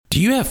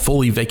Do you have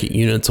fully vacant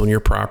units on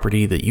your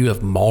property that you have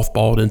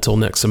mothballed until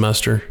next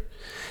semester?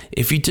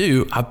 If you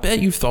do, I bet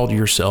you've thought to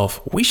yourself,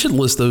 we should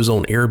list those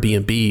on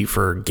Airbnb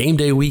for game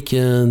day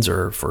weekends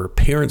or for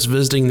parents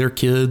visiting their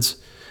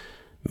kids.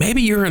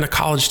 Maybe you're in a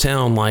college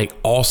town like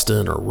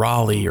Austin or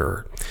Raleigh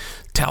or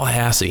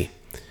Tallahassee,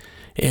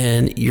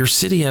 and your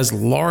city has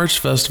large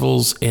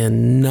festivals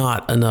and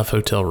not enough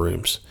hotel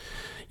rooms.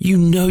 You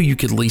know you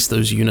could lease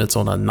those units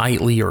on a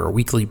nightly or a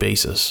weekly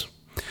basis.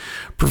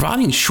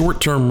 Providing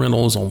short-term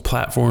rentals on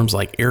platforms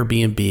like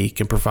Airbnb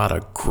can provide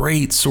a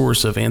great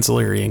source of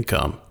ancillary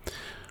income.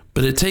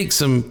 But it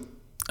takes it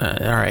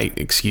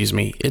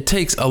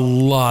takes a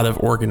lot of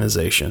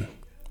organization.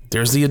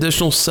 There's the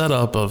additional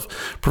setup of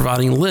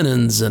providing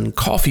linens and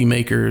coffee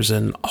makers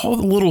and all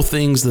the little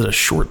things that a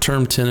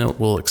short-term tenant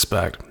will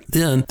expect.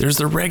 Then there's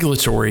the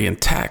regulatory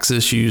and tax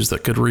issues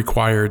that could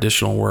require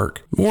additional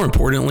work. More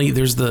importantly,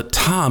 there's the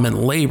time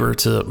and labor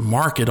to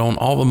market on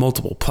all the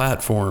multiple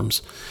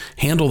platforms,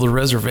 handle the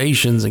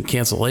reservations and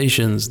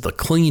cancellations, the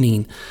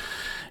cleaning,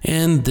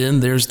 and then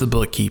there's the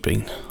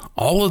bookkeeping.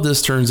 All of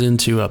this turns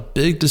into a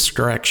big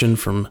distraction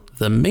from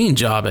the main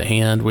job at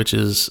hand, which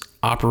is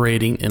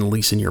operating and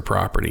leasing your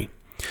property.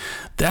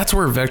 That's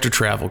where Vector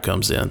Travel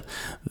comes in.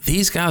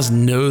 These guys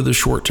know the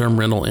short-term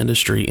rental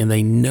industry and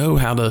they know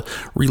how to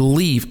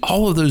relieve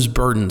all of those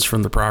burdens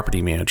from the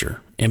property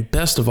manager. And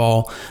best of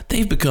all,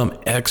 they've become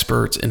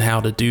experts in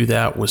how to do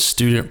that with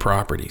student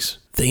properties.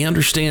 They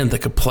understand the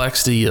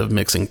complexity of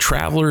mixing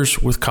travelers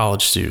with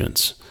college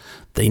students.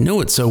 They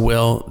know it so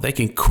well, they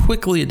can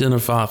quickly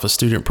identify if a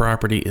student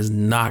property is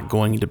not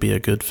going to be a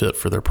good fit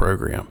for their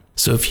program.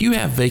 So if you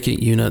have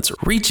vacant units,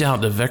 reach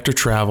out to Vector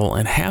Travel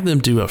and have them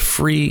do a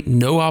free,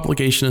 no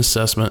obligation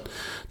assessment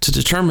to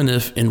determine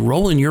if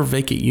enrolling your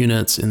vacant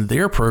units in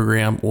their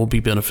program will be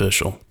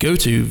beneficial. Go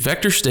to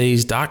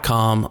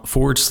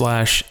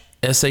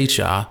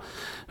vectorstays.com/SHI.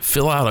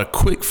 Fill out a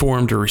quick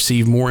form to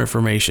receive more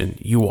information.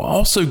 You will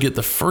also get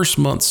the first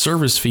month's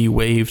service fee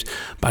waived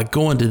by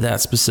going to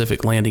that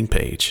specific landing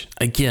page.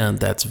 Again,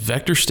 that's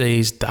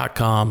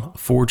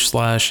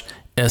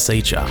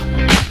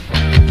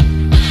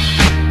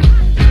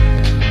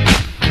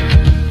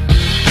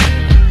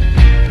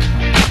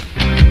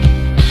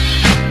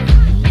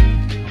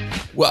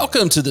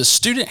Welcome to the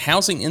Student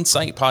Housing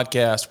Insight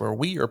Podcast, where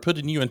we are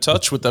putting you in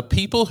touch with the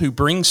people who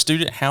bring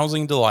student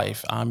housing to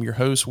life. I'm your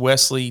host,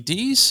 Wesley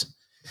Dees.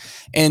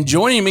 And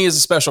joining me as a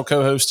special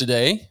co-host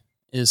today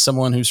is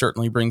someone who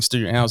certainly brings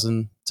student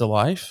housing to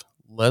life,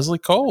 Leslie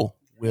Cole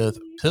with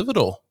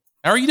Pivotal.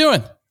 How are you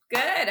doing?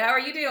 Good. How are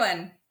you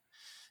doing?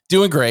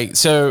 Doing great.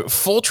 So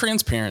full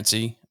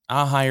transparency,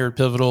 I hired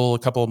Pivotal a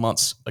couple of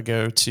months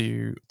ago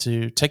to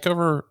take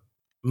over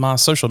my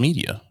social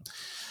media.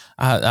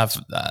 I've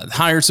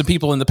hired some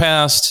people in the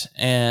past,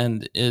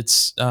 and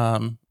it's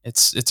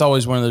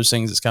always one of those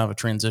things that's kind of a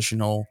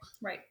transitional,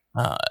 right?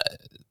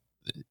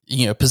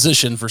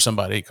 Position for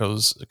somebody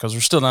because we're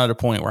still not at a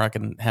point where I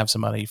can have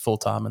somebody full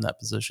time in that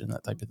position,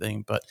 that type of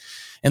thing.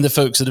 And the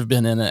folks that have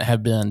been in it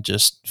have been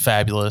just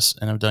fabulous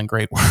and have done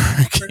great work.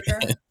 For sure.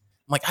 I'm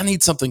like, I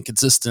need something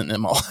consistent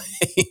in my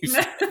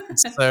life.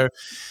 So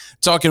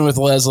talking with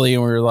Leslie,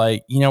 and we were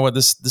like, you know what,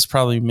 this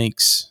probably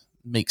makes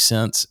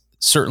sense.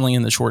 Certainly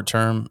in the short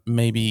term,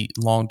 maybe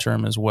long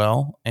term as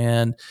well.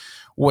 And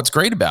what's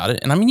great about it,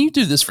 and I mean, you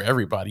do this for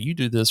everybody. You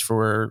do this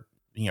for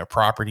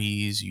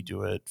properties, you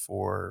do it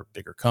for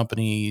bigger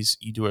companies,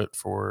 you do it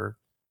for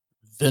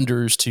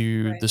vendors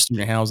to the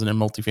student housing and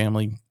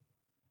multifamily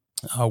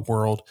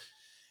world.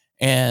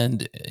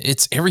 And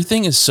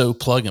everything is so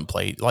plug and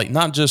play, like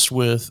not just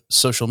with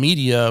social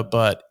media,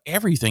 but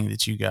everything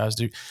that you guys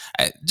do.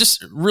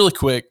 Just really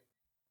quick,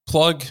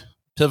 plug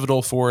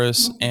Pivotal for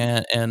us.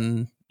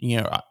 And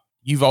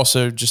you've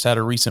also just had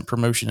a recent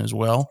promotion as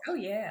well. Oh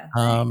yeah.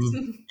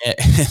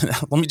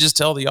 Let me just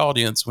tell the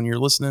audience, when you're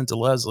listening to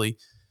Leslie,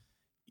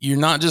 you're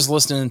not just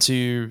listening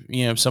to,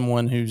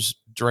 someone who's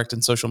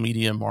directing social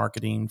media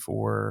marketing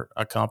for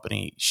a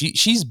company.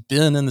 She's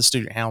been in the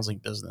student housing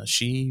business.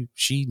 She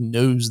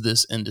knows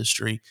this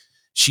industry.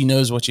 She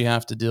knows what you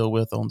have to deal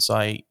with on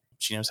site.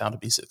 She knows how to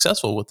be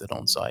successful with it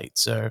on site.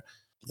 So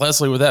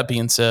Leslie, with that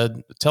being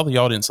said, tell the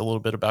audience a little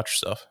bit about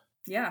yourself.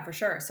 Yeah, for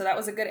sure. So that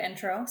was a good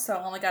intro. So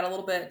I only got a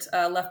little bit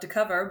left to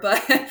cover,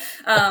 but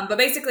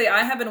basically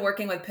I have been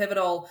working with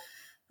Pivotal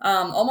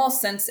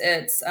almost since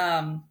its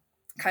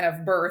kind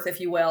of birth, if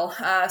you will.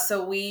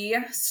 So we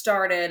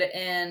started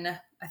in,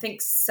 I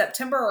think,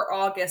 September or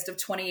August of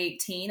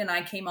 2018, and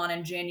I came on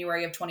in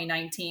January of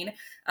 2019.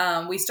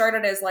 We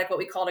started as like what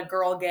we called a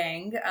girl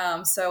gang.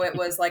 So it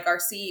was like our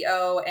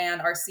CEO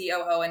and our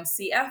COO and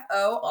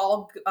CFO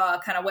all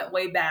kind of went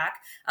way back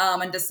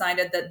and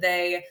decided that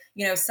they,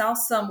 saw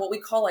some what we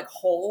call like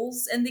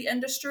holes in the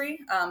industry.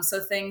 So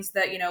things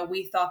that,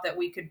 we thought that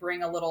we could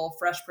bring a little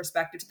fresh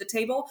perspective to the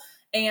table.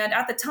 And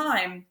at the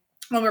time,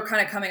 when we were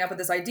kind of coming up with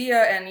this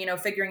idea and,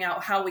 figuring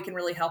out how we can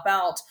really help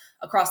out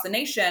across the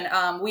nation,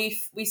 we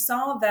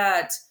saw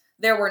that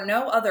there were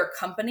no other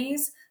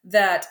companies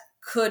that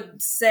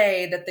could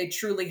say that they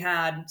truly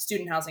had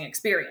student housing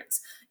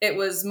experience. It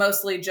was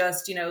mostly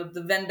just,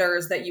 the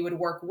vendors that you would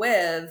work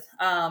with.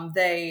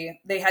 They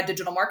had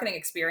digital marketing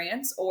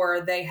experience,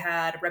 or they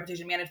had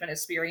reputation management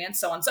experience,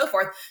 so on and so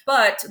forth.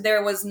 But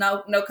there was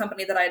no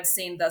company that I had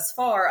seen thus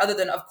far, other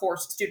than, of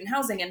course, Student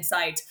Housing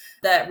Insight,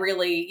 that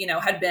really,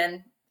 had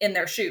been in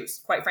their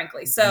shoes, quite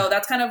frankly. So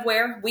that's kind of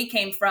where we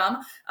came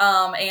from,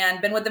 and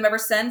been with them ever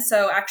since.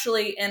 So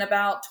actually, in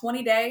about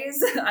 20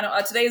 days, I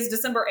don't. Today is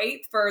December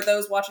 8th for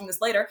those watching this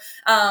later,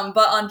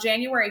 but on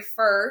January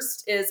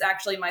 1st is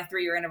actually my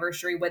 3-year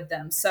anniversary with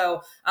them.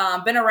 So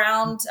been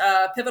around.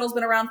 Pivotal's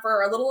been around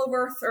for a little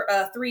over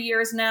 3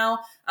 years now,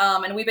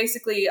 and we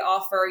basically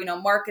offer,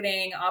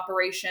 marketing,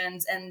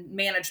 operations, and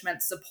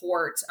management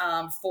support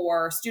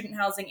for student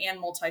housing and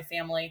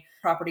multifamily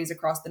properties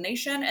across the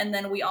nation. And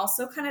then we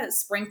also kind of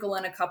sprinkle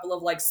in a couple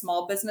of like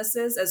small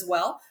businesses as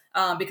well,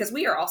 because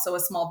we are also a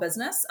small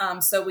business.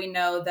 So we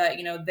know that,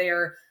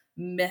 their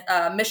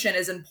mission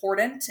is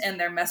important and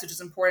their message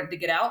is important to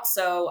get out.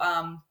 So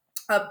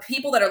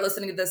people that are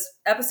listening to this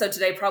episode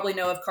today probably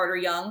know of Carter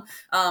Young.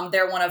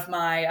 They're one of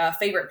my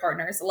favorite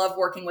partners. I love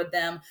working with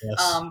them.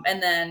 Yes.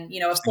 And then,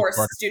 of Steve course,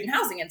 Carter. Student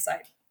Housing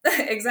Insight.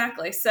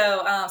 Exactly.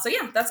 So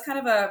yeah, that's kind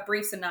of a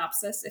brief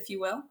synopsis, if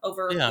you will,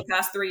 over Yeah. the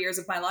past 3 years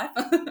of my life.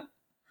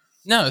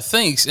 No,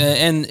 thanks.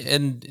 And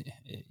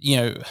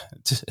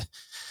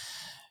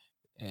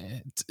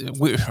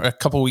a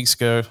couple weeks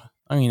ago,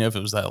 I don't even know if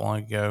it was that long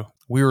ago,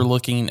 we were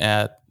looking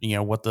at,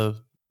 what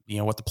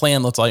the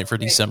plan looks like for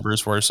Right. December as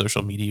far as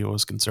social media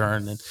was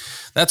concerned. And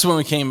that's when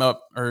we came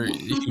up, or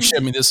you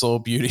showed me this little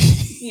beauty.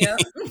 Yeah.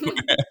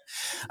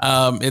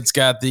 It's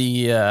got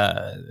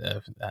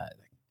the,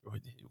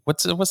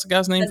 what's the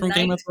guy's name The from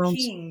Game of Night Thrones?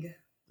 King.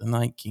 The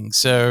Night King.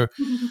 So,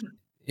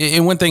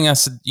 and one thing I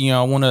said,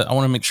 I want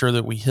to make sure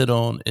that we hit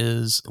on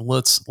is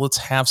let's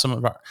have some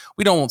of our.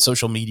 We don't want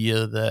social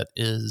media that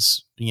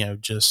is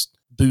just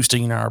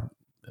boosting our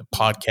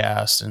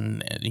podcast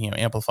and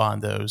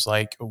amplifying those.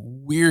 Like,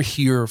 we're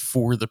here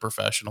for the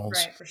professionals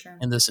Right, for sure.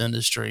 in this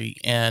industry,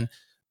 and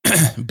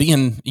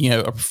being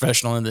a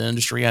professional in the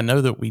industry, I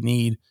know that we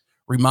need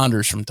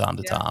reminders from time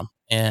to Yeah. time,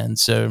 and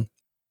so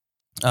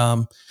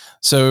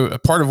a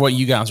part of what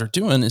you guys are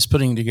doing is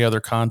putting together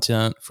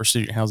content for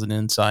Student Housing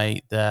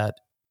Insight that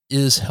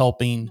is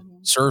helping,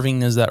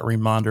 serving as that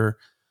reminder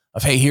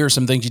of, hey, here are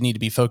some things you need to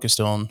be focused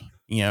on,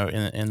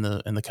 in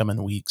the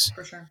coming weeks.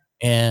 For sure.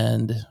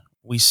 And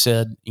we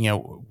said,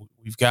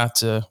 we've got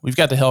to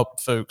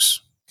help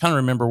folks kind of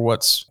remember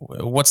what's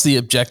the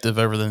objective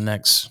over the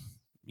next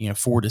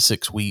 4 to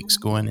 6 weeks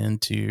going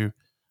into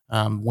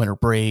winter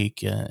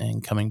break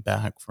and coming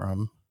back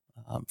from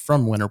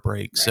winter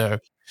break. Right. So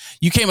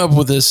you came up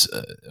with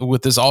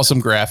this awesome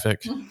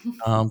graphic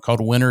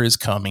called "Winter is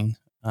Coming,"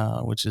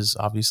 which is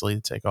obviously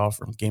the takeoff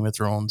from Game of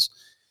Thrones.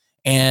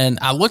 And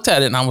I looked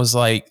at it and I was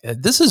like,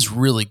 "This is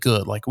really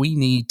good. Like, we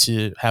need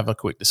to have a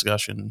quick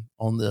discussion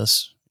on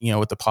this,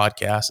 with the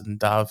podcast and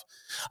dive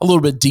a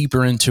little bit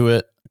deeper into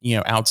it,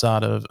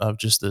 outside of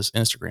just this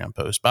Instagram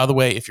post." By the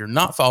way, if you're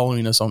not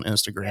following us on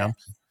Instagram,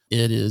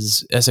 it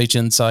is SH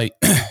Insight.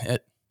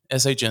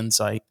 SH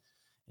Insight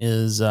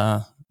is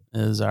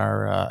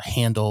our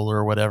handle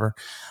or whatever.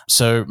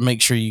 So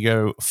make sure you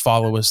go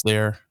follow us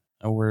there.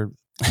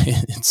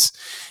 It's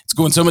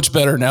going so much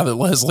better now that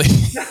Leslie.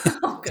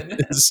 Oh,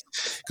 goodness.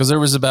 Because there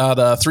was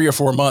about 3 or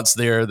 4 months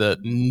there that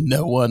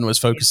no one was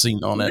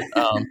focusing on it,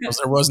 because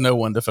there was no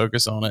one to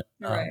focus on it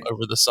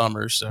over the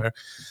summer.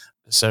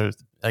 So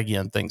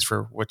again, thanks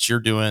for what you're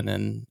doing,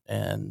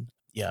 and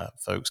yeah,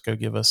 folks, go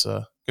give us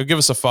a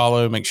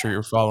follow. Make sure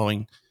you're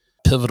following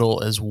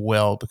Pivotal as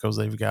well, because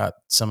they've got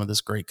some of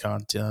this great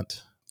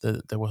content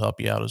that will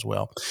help you out as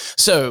well.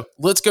 So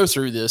let's go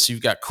through this.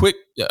 You've got quick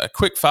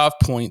 5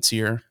 points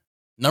here.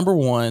 Number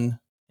 1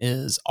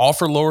 is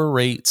offer lower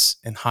rates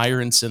and higher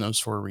incentives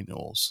for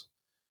renewals.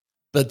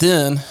 But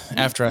then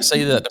after I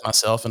say that to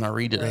myself and I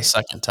read it a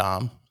second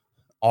time,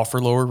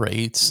 offer lower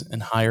rates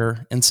and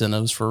higher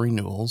incentives for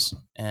renewals.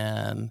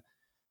 And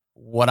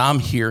what I'm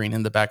hearing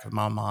in the back of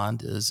my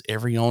mind is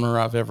every owner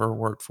I've ever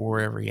worked for,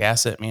 every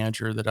asset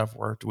manager that I've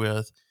worked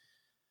with,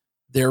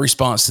 their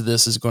response to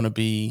this is going to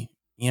be,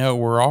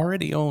 we're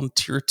already on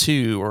tier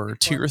 2 or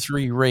tier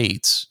 3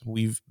 rates.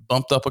 We've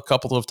bumped up a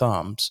couple of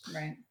times.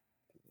 Right.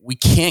 We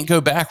can't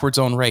go backwards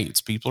on rates.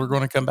 People are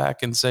going to come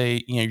back and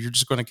say, you're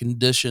just going to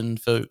condition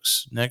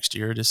folks next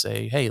year to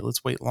say, hey,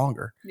 let's wait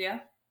longer. Yeah,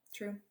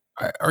 true.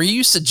 Are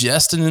you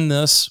suggesting in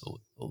this,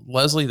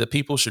 Leslie, that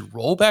people should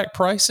roll back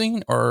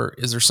pricing, or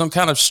is there some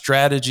kind of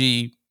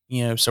strategy,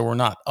 so we're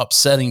not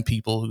upsetting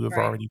people who have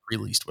already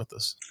pre-leased with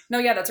us? No,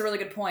 yeah, that's a really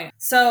good point.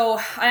 So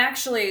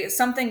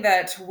something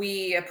that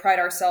we pride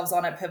ourselves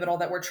on at Pivotal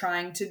that we're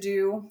trying to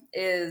do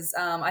is,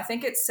 I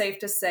think it's safe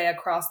to say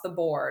across the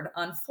board,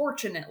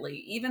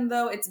 unfortunately, even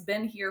though it's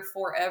been here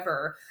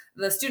forever,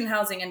 the student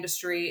housing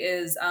industry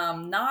is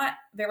not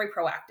very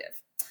proactive.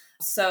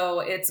 So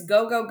it's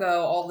go, go,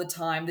 go all the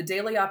time. The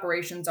daily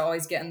operations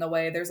always get in the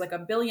way. There's like a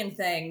billion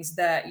things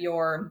that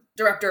your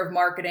director of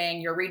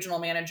marketing, your regional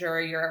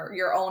manager,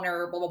 your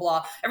owner, blah, blah,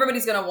 blah,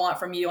 everybody's going to want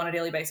from you on a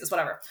daily basis,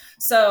 whatever.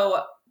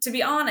 So to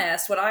be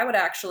honest, what I would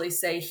actually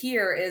say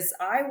here is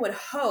I would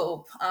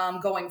hope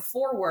going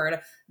forward,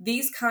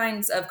 these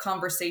kinds of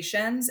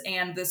conversations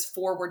and this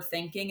forward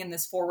thinking and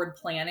this forward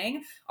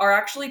planning are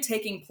actually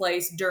taking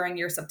place during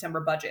your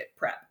September budget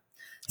prep.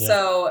 Yeah.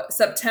 So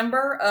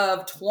September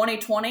of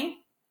 2020,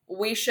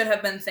 we should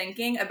have been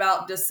thinking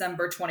about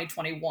December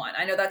 2021.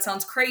 I know that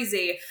sounds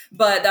crazy,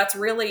 but that's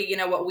really,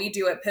 what we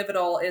do at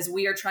Pivotal is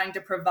we are trying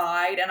to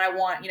provide, and I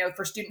want,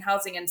 for Student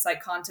Housing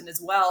Insight content as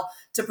well,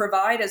 to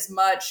provide as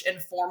much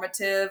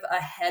informative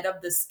ahead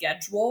of the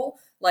schedule,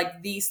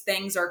 like these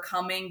things are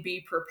coming,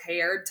 be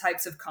prepared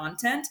types of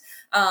content.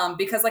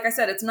 Because like I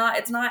said, it's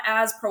not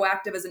as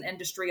proactive as an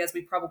industry as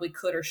we probably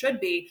could or should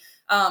be.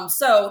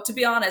 So to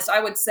be honest,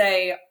 I would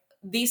say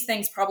these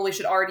things probably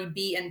should already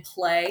be in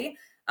play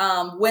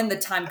when the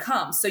time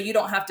comes. So you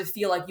don't have to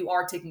feel like you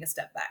are taking a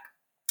step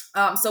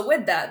back. So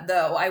with that,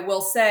 though, I will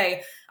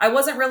say I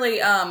wasn't really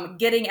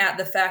getting at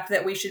the fact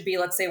that we should be,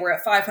 let's say we're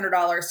at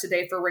 $500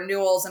 today for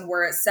renewals and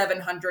we're at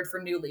 $700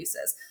 for new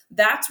leases.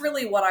 That's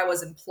really what I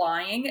was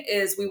implying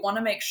is we want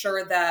to make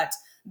sure that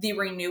the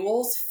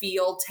renewals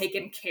feel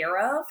taken care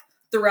of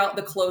throughout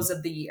the close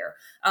of the year.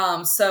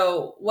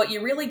 So what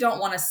you really don't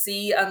want to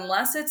see,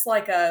 unless it's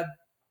like a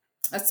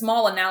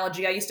small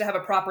analogy, I used to have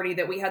a property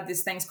that we had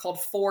these things called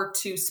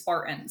 4-2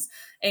 Spartans,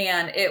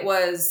 and it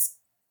was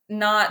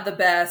not the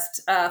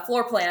best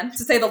floor plan,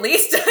 to say the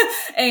least.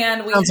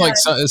 And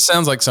it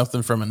sounds like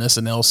something from an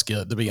SNL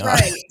skit, to be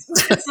honest.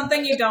 Right.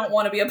 Something you don't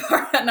want to be a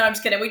part of. No, I'm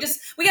just kidding.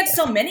 We had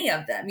so many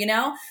of them,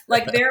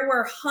 like there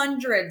were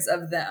hundreds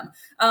of them.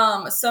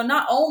 So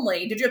not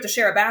only did you have to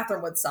share a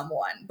bathroom with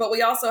someone, but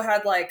we also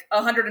had like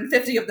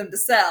 150 of them to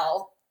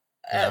sell.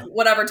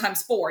 Whatever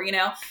times 4,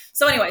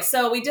 So anyway,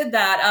 so we did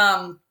that.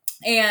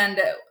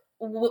 And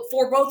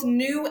for both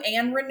new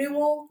and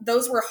renewal,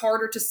 those were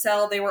harder to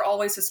sell. They were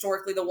always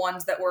historically the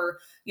ones that were,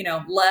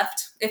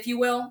 left, if you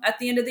will, at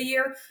the end of the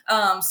year.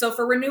 So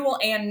for renewal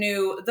and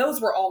new, those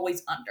were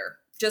always under.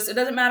 Just, it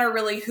doesn't matter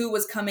really who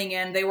was coming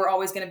in. They were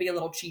always going to be a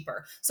little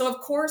cheaper. So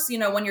of course,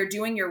 when you're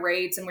doing your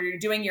rates and when you're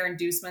doing your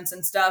inducements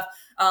and stuff,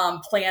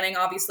 planning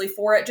obviously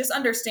for it, just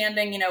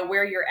understanding,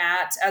 where you're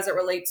at as it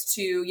relates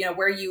to,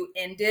 where you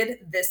ended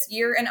this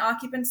year in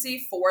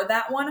occupancy for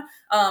that one,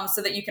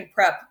 so that you can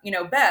prep,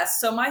 best.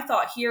 So my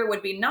thought here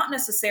would be not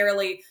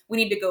necessarily we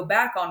need to go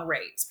back on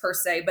rates per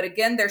se, but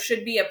again, there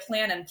should be a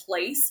plan in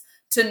place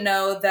to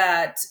know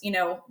that,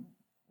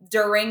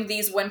 during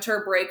these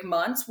winter break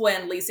months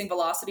when leasing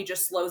velocity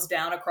just slows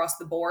down across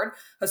the board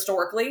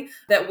historically,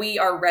 that we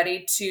are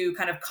ready to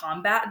kind of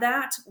combat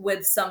that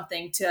with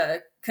something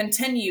to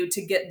continue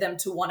to get them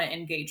to want to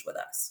engage with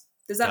us.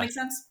 Does that make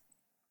sense?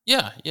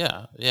 Yeah.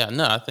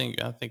 No, I think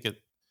it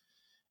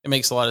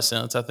makes a lot of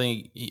sense. I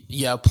think,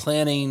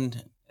 planning,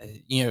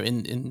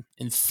 in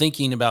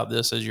thinking about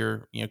this as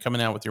you're,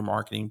 coming out with your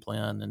marketing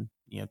plan and,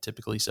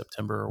 typically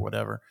September or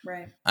whatever.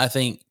 Right. I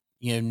think,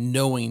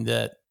 knowing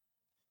that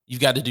you've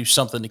got to do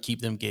something to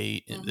keep them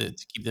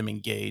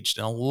engaged.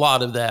 And a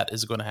lot of that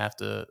is going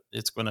to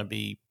it's going to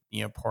be,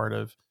 part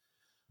of,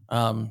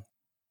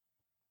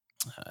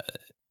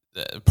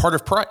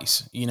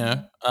 price,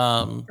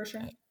 For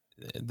sure.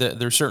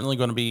 They're certainly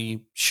going to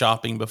be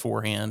shopping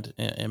beforehand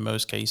in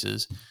most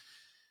cases.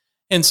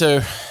 And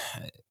so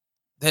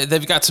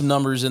they've got some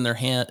numbers in their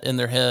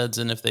heads.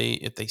 And if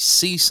they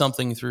see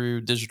something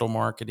through digital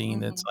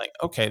marketing, that's like,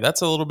 okay,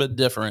 that's a little bit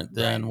different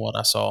than what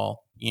I saw.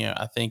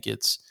 I think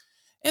it's,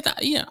 and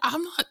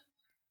I'm not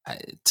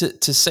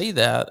to say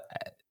that,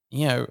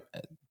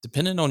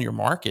 depending on your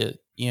market,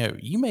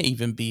 you may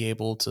even be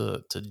able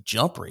to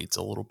jump rates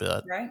a little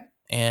bit. Right.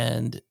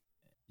 And,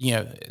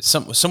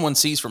 someone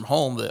sees from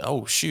home that,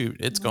 oh shoot,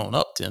 it's going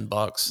up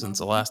 $10 since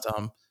the last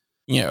time,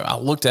 I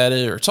looked at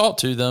it or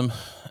talked to them.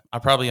 I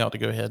probably ought to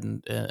go ahead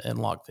and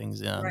lock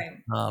things in. Right.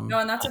 No,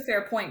 and that's a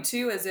fair point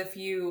too, is if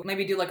you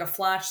maybe do like a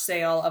flash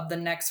sale of the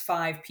next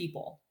 5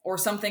 people or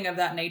something of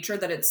that nature,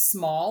 that it's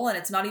small and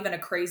it's not even a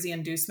crazy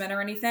inducement or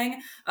anything.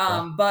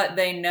 But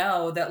they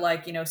know that,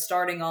 like,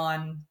 starting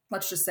on,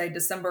 let's just say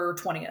December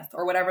 20th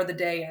or whatever the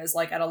day is,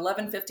 like at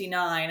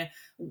 11:59,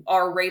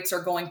 our rates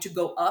are going to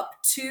go up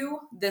to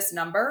this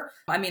number.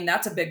 I mean,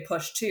 that's a big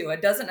push too.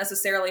 It doesn't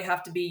necessarily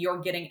have to be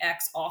you're getting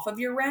X off of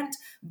your rent,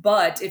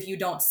 but if you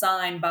don't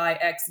sign by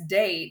X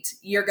date,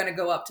 you're going to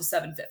go up to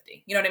 $750.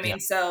 You know what I mean? Yeah.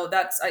 So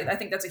I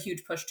think that's a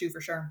huge push too,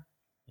 for sure.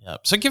 Yeah.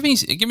 So give me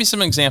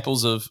some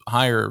examples of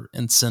higher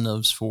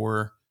incentives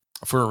for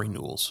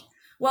renewals.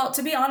 Well,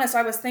 to be honest,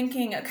 I was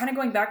thinking, kind of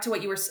going back to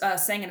what you were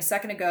saying a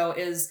second ago,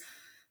 is,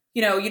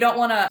 you don't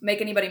want to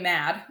make anybody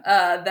mad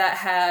that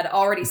had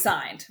already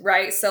signed,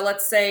 right? So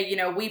let's say,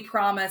 we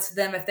promised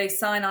them if they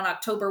sign on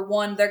October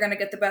 1, they're going to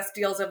get the best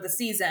deals of the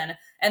season.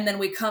 And then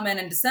we come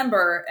in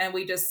December and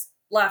we just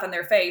laugh in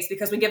their face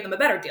because we give them a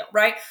better deal,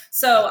 right?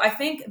 So I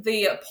think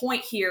the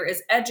point here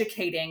is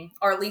educating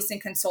our leasing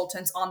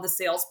consultants on the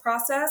sales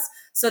process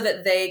so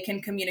that they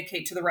can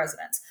communicate to the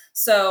residents.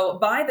 So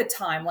by the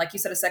time, like you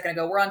said a second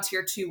ago, we're on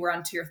tier 2, we're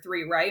on tier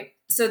 3, right?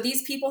 So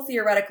these people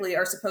theoretically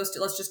are supposed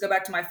to, let's just go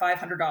back to my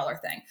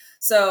 $500 thing.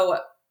 So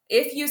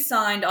if you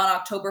signed on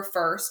October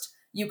 1st,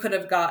 you could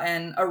have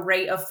gotten a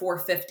rate of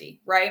 $450,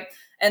 right?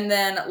 And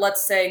then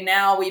let's say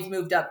now we've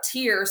moved up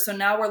tiers, so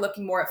now we're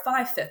looking more at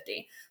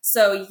 $550.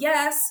 So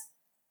yes,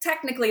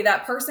 technically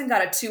that person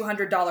got a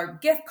 $200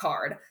 gift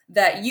card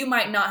that you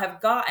might not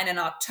have gotten in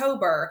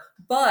October,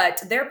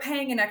 but they're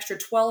paying an extra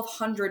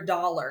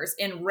 $1,200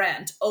 in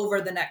rent over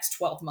the next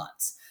 12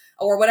 months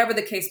or whatever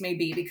the case may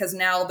be, because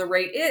now the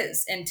rate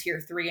is in tier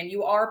 3 and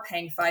you are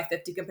paying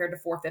 $550 compared to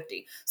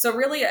 $450. So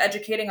really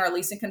educating our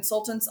leasing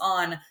consultants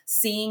on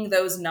seeing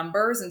those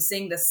numbers and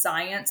seeing the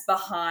science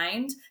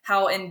behind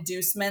how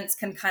inducements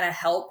can kind of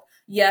help.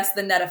 Yes,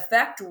 the net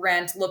effect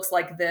rent looks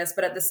like this,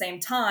 but at the same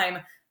time,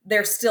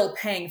 they're still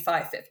paying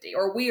 $550,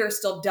 or we are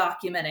still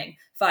documenting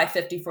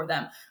 $550 for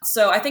them.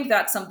 So I think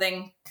that's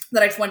something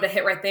that I just wanted to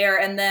hit right there.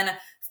 And then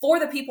for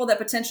the people that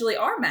potentially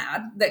are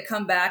mad that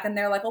come back and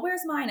they're like, well,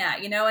 where's mine at?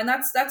 And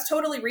that's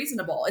totally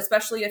reasonable,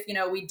 especially if,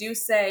 we do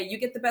say you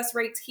get the best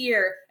rates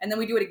here, and then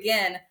we do it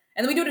again.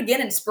 And then we do it again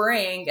in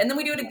spring. And then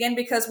we do it again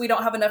because we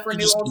don't have enough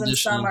renewals in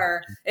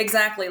summer.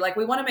 Exactly. Like,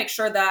 we want to make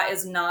sure that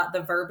is not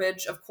the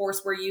verbiage, of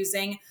course, we're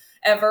using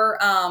ever.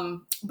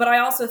 But I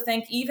also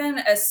think even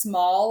as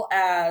small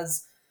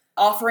as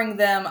offering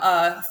them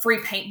a free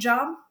paint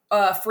job,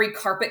 a free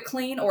carpet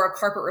clean, or a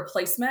carpet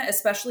replacement,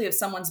 especially if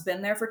someone's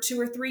been there for 2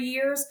 or 3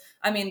 years.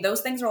 I mean,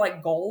 those things are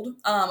like gold.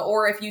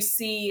 Or if you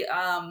see,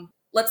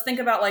 let's think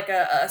about like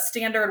a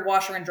standard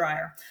washer and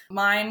dryer.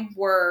 Mine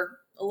were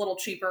a little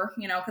cheaper,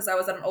 because I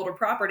was at an older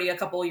property a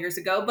couple of years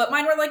ago, but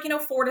mine were like,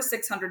 $400 to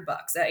 $600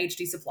 at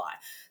HD Supply.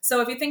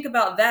 So if you think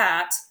about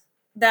that,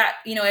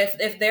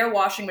 if their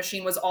washing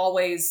machine was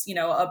always,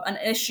 an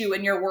issue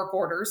in your work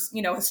orders,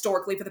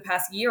 historically for the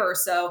past year or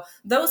so,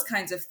 those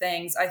kinds of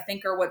things I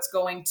think are what's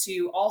going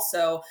to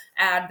also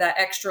add that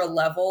extra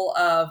level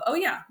of, oh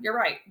yeah, you're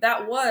right.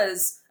 That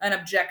was an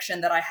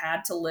objection that I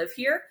had to live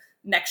here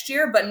next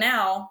year, but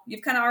now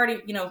you've kind of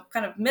already,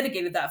 kind of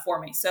mitigated that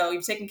for me. So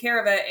you've taken care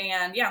of it,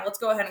 and yeah, let's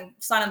go ahead and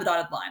sign on the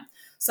dotted line.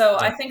 So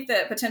I think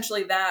that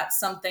potentially that's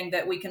something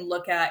that we can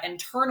look at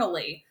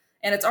internally,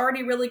 and it's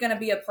already really going to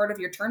be a part of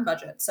your turn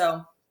budget.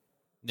 So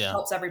it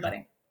helps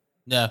everybody.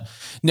 Yeah.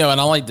 No. And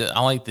I like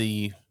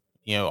the,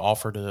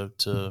 offer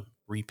to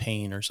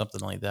repaint or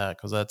something like that.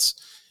 Cause that's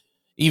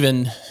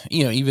even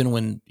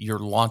when you're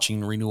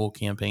launching renewal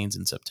campaigns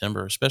in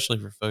September, especially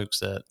for folks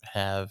that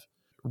have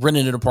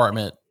rented an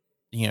apartment,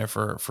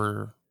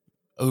 for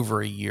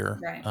over a year,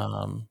 right.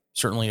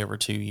 Certainly over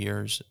 2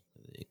 years,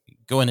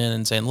 going in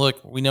and saying,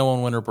 look, we know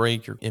on winter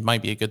break, it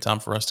might be a good time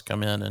for us to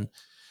come in and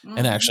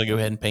actually go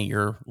ahead and paint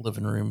your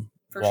living room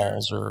for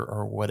walls, sure,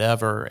 or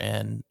whatever,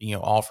 and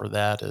offer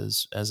that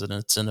as an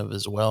incentive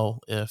as well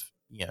if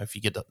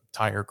you get the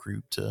entire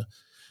group to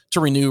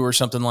renew or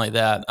something like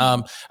that.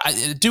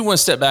 I do want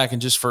to step back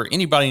and just for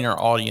anybody in our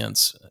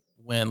audience,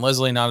 when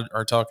Leslie and I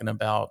are talking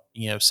about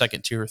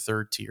second tier,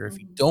 third tier, if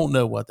you don't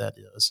know what that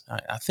is,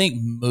 I think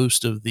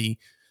most of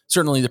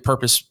certainly the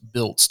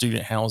purpose-built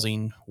student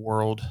housing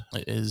world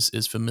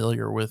is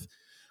familiar with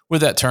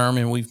that term.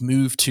 And we've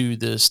moved to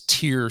this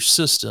tier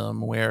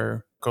system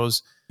where,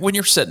 because when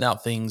you're setting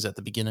out things at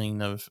the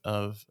beginning of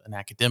an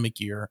academic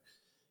year,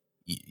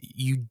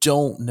 you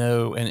don't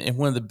know. And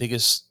one of the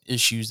biggest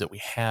issues that we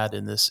had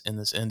in this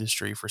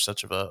industry for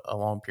such of a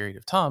long period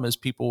of time is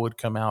people would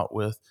come out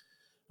with,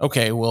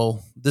 okay,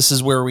 well, this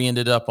is where we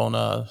ended up on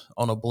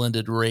a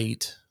blended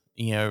rate,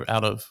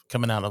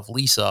 coming out of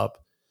lease up.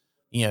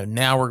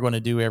 Now we're going to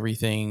do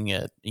everything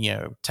at,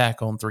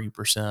 tack on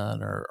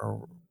 3%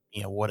 or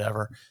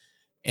whatever.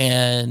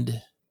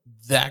 And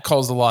that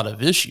caused a lot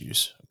of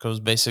issues because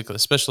basically,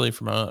 especially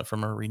from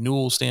a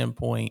renewal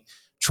standpoint,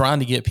 trying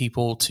to get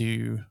people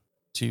to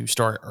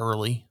start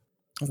early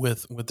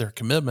with their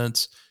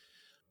commitments,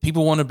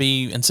 people want to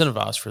be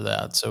incentivized for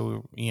that.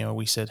 So,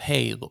 we said,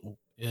 hey,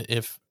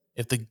 if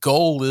the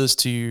goal is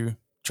to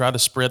try to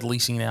spread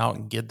leasing out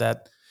and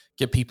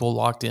get people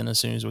locked in as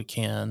soon as we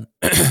can,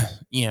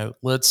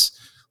 let's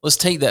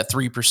take that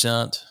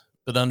 3%,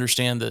 but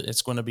understand that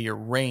it's going to be a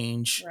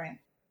range, right,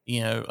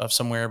 of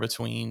somewhere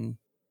between,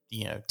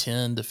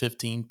 10 to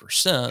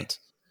 15%,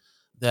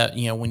 that,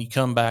 when you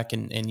come back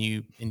and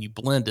you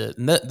blend it,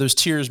 and those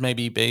tiers may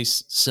be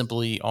based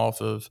simply off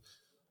of,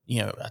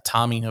 a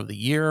timing of the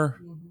year,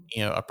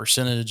 a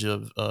percentage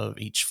of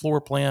each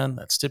floor plan.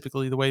 That's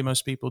typically the way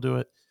most people do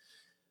it.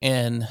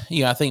 And,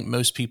 I think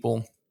most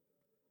people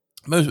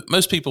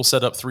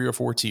set up 3 or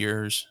 4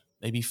 tiers,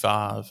 maybe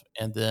 5,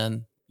 and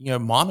then,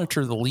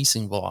 monitor the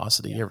leasing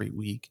velocity every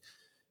week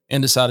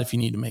and decide if you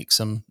need to make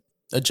some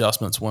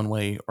adjustments one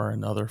way or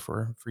another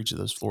for each of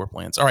those floor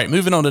plans. All right,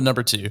 moving on to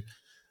number 2.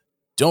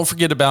 Don't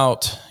forget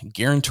about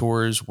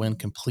guarantors when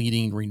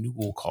completing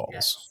renewal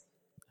calls.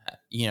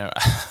 Yes.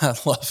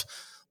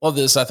 I love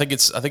this. I think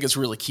it's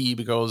really key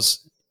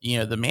because,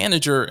 the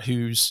manager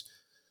who's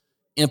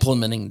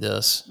implementing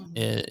this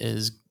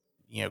is,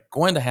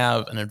 going to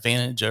have an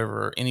advantage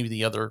over any of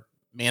the other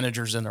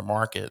managers in their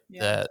market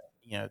that,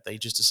 they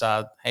just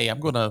decide, hey, I'm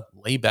going to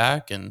lay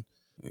back and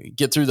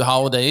get through the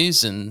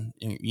holidays and,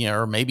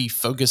 or maybe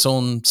focus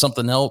on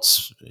something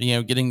else,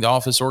 getting the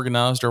office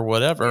organized or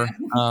whatever.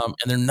 And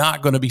they're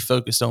not going to be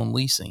focused on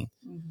leasing.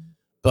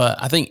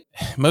 But I think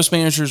most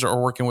managers are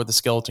working with the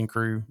skeleton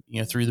crew,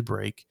 through the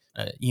break.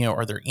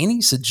 Are there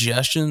any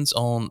suggestions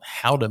on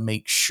how to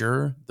make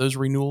sure those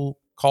renewal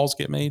calls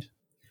get made?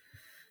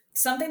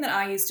 Something that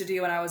I used to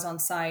do when I was on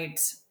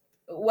site,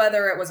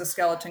 whether it was a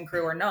skeleton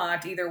crew or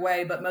not, either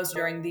way, but most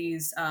during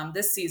these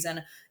this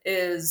season,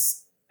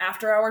 is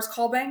after hours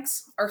call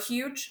banks are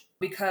huge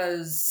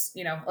because,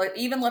 like,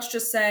 even let's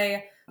just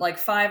say like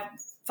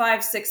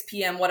 6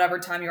 p.m., whatever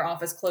time your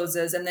office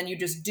closes, and then you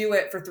just do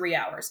it for 3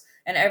 hours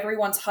and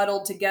everyone's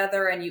huddled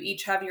together and you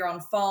each have your own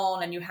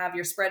phone and you have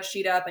your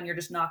spreadsheet up and you're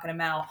just knocking them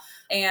out.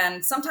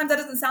 And sometimes that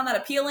doesn't sound that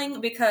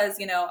appealing because,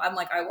 I'm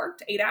like, I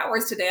worked 8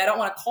 hours today. I don't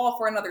want to call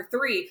for another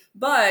 3.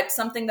 But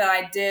something that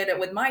I did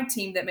with my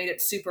team that made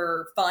it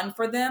super fun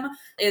for them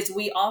is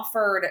we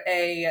offered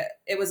an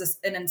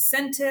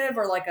incentive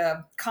or like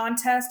a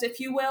contest, if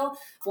you will,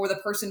 for the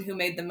person who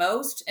made the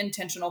most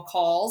intentional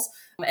calls.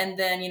 And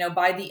then,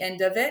 by the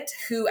end of it,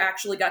 who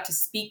actually got to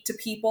speak to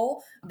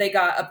people, they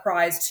got a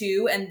prize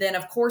too. And then,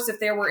 of course, if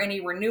there were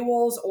any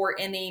renewals or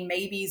any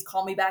maybes,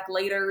 call me back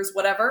laters,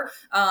 whatever,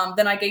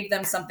 then I gave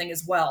them something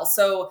as well.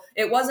 So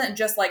it wasn't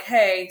just like,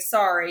 hey,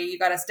 sorry, you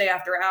got to stay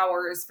after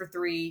hours for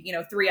 3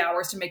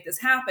 hours to make this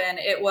happen.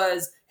 It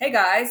was, hey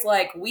guys,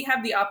 like, we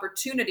have the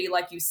opportunity,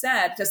 like you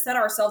said, to set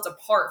ourselves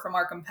apart from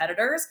our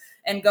competitors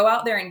and go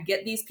out there and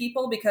get these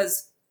people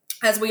because,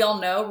 as we all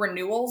know,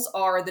 renewals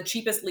are the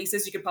cheapest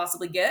leases you could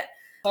possibly get.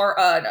 Or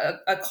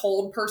a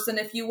cold person,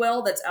 if you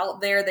will, that's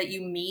out there that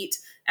you meet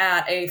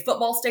at a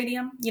football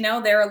stadium.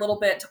 They're a little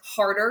bit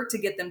harder to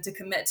get them to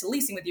commit to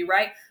leasing with you,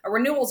 right? A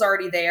renewal's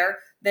already there.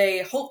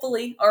 They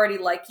hopefully already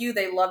like you.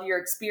 They love your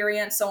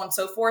experience, so on and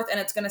so forth. And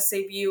it's going to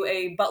save you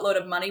a buttload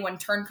of money when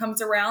turn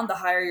comes around, the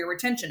higher your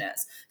retention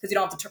is, because you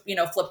don't have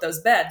to, flip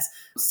those beds.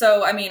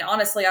 So, I mean,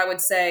 honestly, I would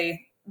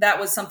say that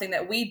was something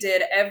that we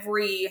did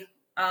every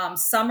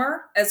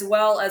summer as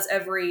well as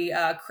every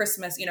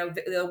Christmas,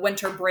 the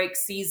winter break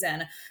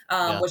season,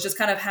 was just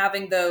kind of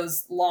having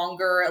those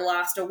longer,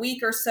 last a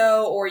week or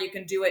so, or you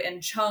can do it in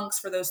chunks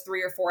for those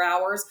 3 or 4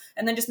 hours,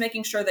 and then just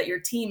making sure that your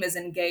team is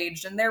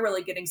engaged and they're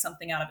really getting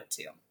something out of it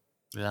too.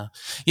 Yeah.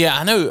 Yeah.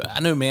 I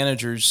know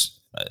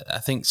managers, I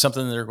think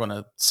something they're going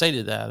to say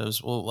to that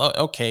is, well,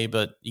 okay,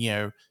 but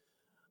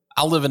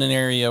I live in an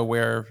area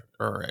where,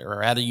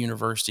 or at a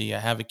university, I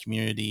have a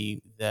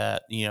community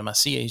that, my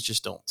CAs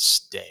just don't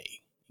stay,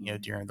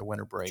 during the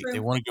winter break. True. They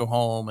want to go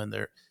home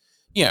and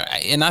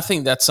and I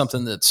think that's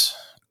something that's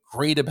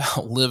great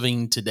about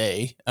living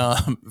today,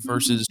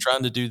 versus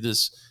trying to do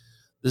this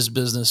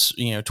business,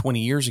 20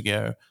 years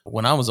ago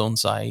when I was on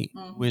site,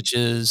 which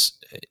is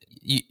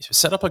you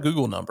set up a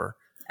Google number.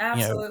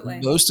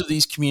 Absolutely. Most of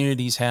these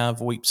communities have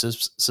VoIP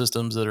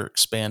systems that are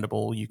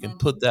expandable. You can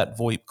put that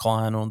VoIP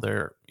client on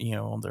their,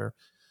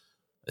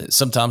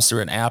 sometimes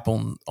through an app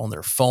on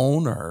their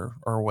phone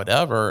or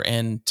whatever,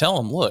 and tell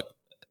them, look,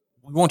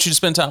 we want you to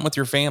spend time with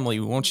your family.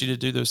 We want you to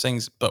do those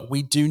things, but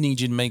we do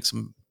need you to make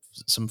some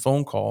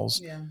phone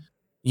calls.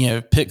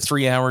 Pick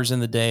 3 hours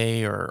in the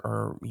day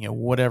or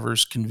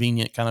whatever's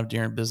convenient kind of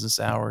during business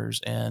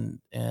hours. And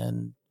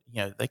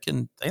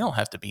they don't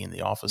have to be in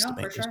the office to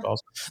make those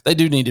calls. They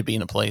do need to be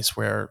in a place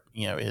where,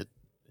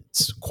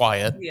 it's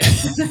quiet. Yeah.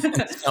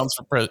 sounds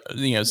right.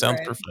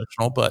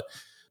 Professional, but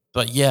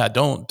yeah,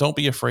 don't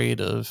be afraid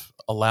of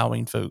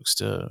allowing folks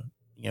to,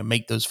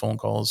 make those phone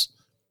calls.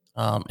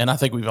 And I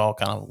think we've all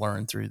kind of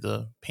learned through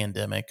the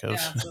pandemic of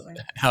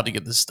how to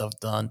get this stuff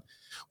done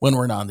when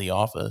we're not in the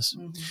office.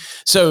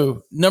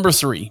 So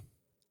 3,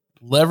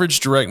 leverage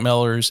direct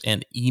mailers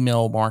and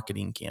email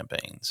marketing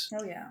campaigns.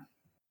 Oh yeah.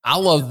 I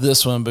love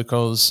this one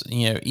because,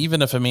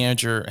 even if a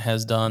manager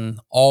has done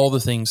all the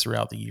things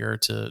throughout the year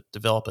to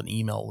develop an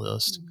email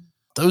list,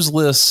 those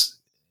lists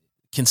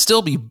can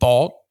still be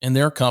bought in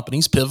their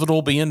companies,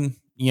 Pivotal being,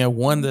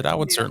 one that I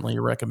would certainly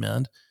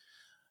recommend,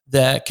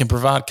 that can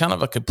provide kind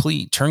of a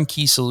complete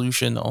turnkey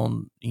solution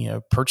on,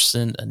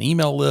 purchasing an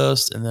email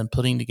list and then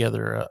putting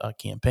together a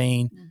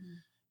campaign.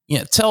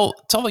 Tell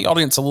the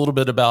audience a little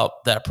bit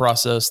about that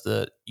process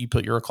that you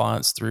put your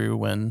clients through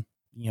when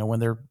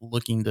they're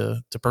looking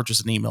to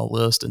purchase an email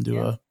list and do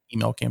a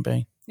email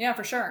campaign. Yeah,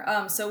 for sure.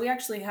 So we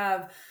actually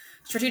have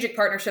strategic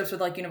partnerships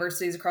with like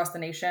universities across the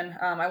nation.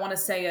 I want to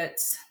say I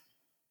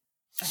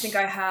think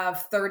I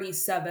have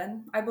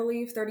 37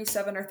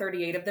 or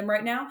 38 of them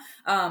right now.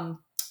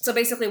 So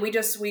basically we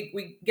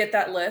get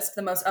that list,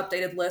 the most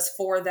updated list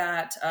for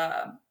that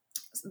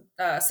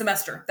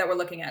semester that we're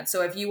looking at.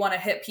 So if you want to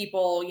hit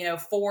people,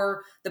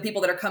 for the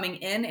people that are coming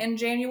in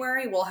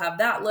January, we'll have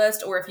that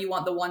list. Or if you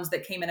want the ones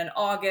that came in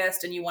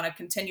August and you want to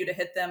continue to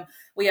hit them,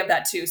 we have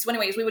that too. So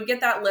anyways, we would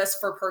get that list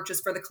for purchase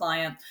for the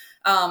client.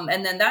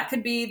 And then that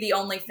could be the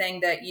only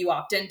thing that you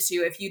opt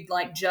into if you'd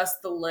like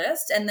just the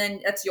list, and then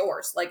it's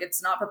yours. Like,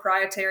 it's not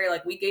proprietary.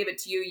 Like, we gave it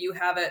to you, you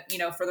have it,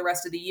 for the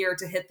rest of the year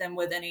to hit them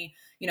with any,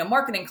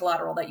 marketing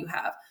collateral that you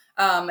have.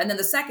 And then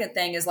the second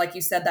thing is, like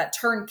you said, that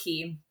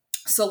turnkey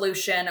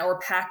solution or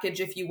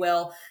package, if you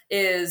will,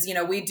 is,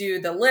 we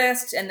do the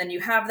list, and then you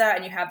have that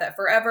and you have that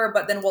forever.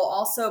 But then we'll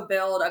also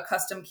build a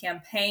custom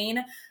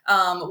campaign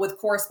with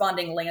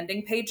corresponding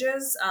landing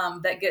pages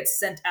that gets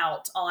sent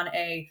out on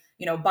a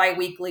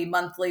bi-weekly,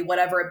 monthly,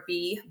 whatever it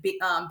be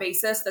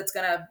basis. That's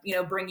going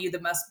to bring you the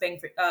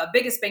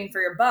biggest bang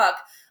for your buck.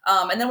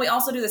 And then we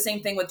also do the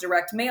same thing with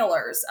direct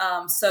mailers.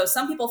 So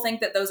some people think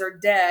that those are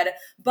dead,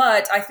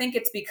 but I think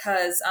it's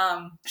because,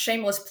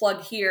 shameless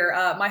plug here,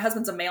 my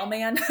husband's a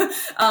mailman,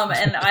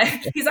 and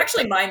he's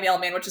actually my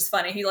mailman, which is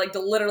funny. He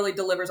literally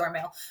delivers our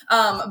mail.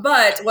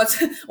 But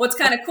what's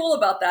kind of cool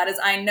about that is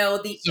I know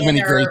the so many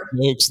great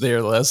jokes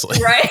there,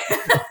 Leslie. Right.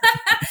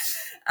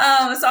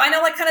 So I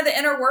know kind of the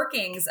inner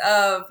workings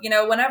of,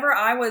 whenever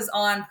I was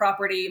on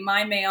property,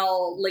 my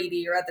mail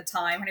lady, or at the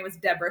time, her name was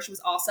Deborah, she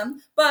was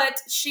awesome, but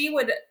she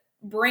would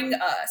bring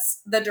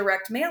us the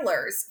direct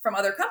mailers from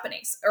other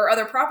companies or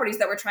other properties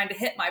that were trying to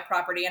hit my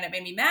property, and it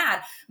made me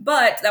mad.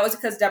 But that was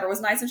because Deborah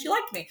was nice and she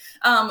liked me.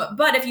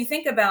 But if you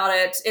think about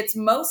it, it's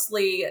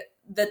mostly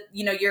that,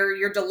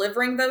 you're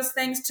delivering those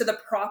things to the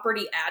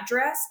property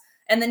address,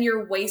 and then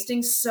you're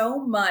wasting so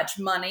much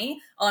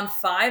money on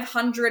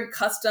 500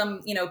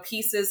 custom,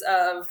 pieces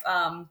of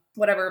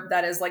whatever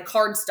that is, like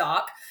card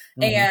stock.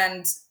 Mm-hmm.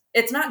 And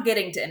it's not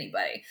getting to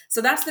anybody.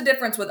 So that's the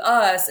difference with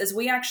us, is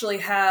we actually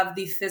have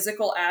the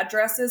physical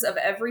addresses of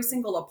every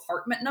single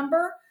apartment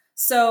number.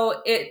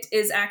 So it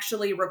is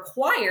actually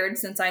required,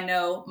 since I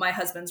know my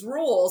husband's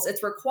rules,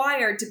 it's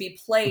required to be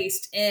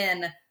placed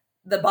in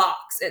the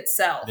box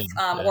itself,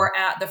 or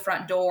at the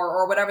front door,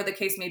 or whatever the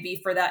case may be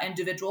for that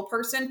individual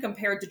person,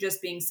 compared to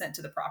just being sent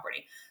to the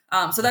property.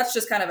 So that's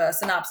just kind of a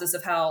synopsis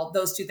of how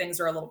those two things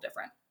are a little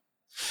different.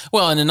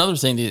 Well, and another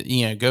thing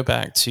to, go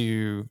back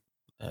to,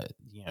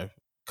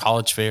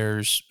 college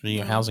fairs,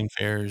 mm-hmm. housing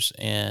fairs,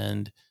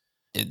 and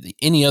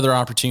any other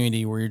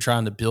opportunity where you're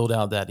trying to build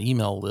out that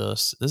email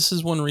list. This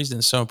is one reason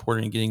it's so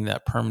important in getting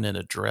that permanent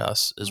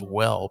address as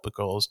well,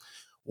 because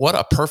what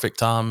a perfect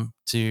time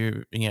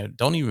to,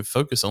 don't even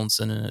focus on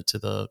sending it to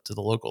the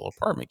local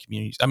apartment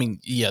communities. I mean,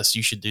 yes,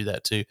 you should do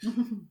that too.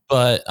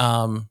 But,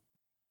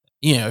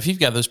 if you've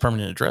got those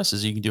permanent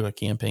addresses, you can do a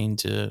campaign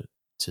to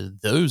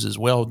those as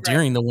well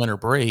during the winter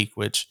break,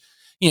 which,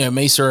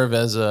 may serve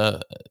as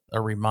a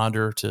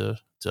reminder to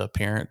a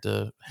parent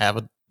to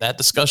have that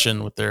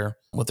discussion with their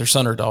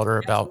son or daughter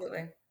about,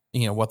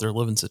 what their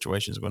living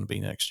situation is going to be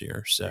next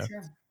year. So.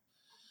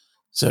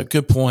 So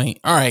good point.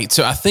 All right.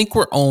 So I think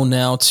we're on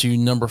now to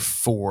number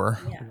 4,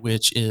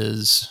 which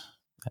is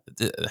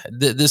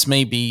this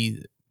may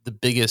be the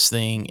biggest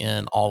thing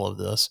in all of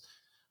this.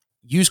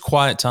 Use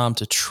quiet time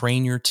to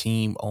train your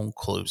team on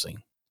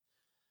closing.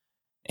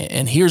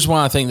 And here's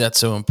why I think that's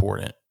so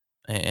important.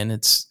 And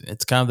it's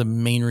kind of the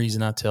main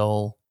reason I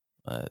tell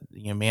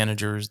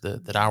managers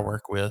that I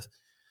work with.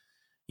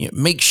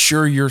 Make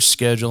sure you're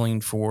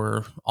scheduling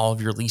for all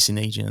of your leasing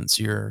agents,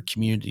 your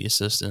community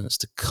assistants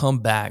to come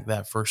back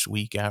that first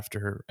week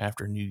after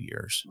New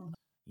Year's.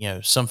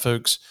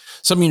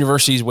 Some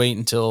universities wait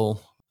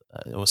until,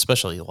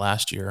 especially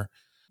last year,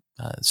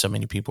 so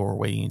many people were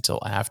waiting until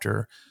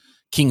after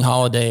King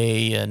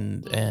Holiday,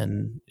 and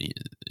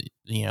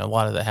a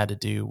lot of that had to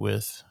do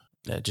with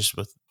just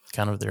with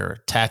kind of their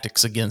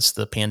tactics against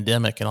the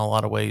pandemic in a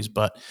lot of ways,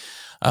 but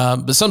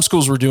some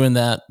schools were doing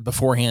that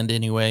beforehand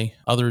anyway.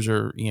 Others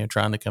are,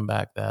 trying to come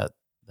back that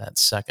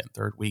second,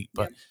 third week.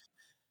 But,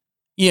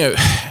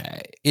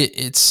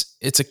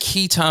 it's a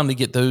key time to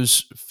get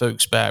those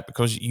folks back,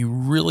 because you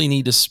really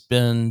need to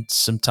spend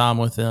some time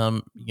with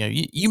them.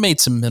 You made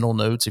some mental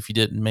notes if you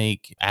didn't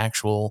make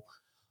actual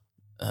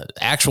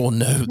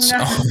notes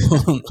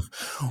on,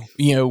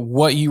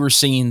 what you were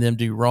seeing them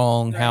do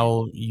wrong,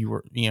 how you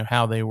were,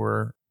 how they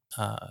were,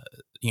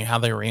 how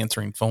they were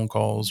answering phone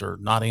calls or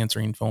not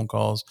answering phone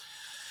calls.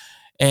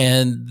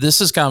 And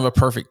this is kind of a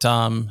perfect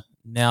time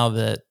now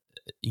that,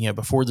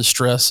 before the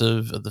stress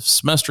of the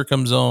semester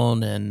comes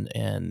on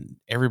and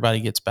everybody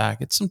gets back,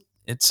 it's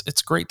a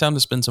great time to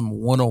spend some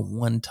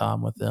one-on-one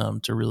time with them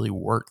to really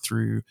work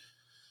through,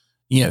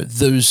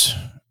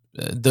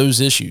 those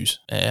issues.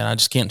 And I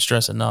just can't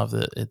stress enough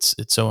that it's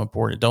so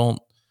important. Don't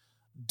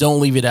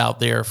leave it out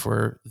there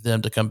for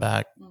them to come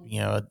back,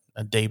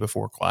 a day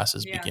before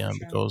classes begin,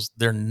 because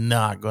they're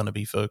not going to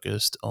be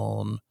focused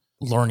on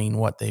learning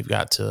what they've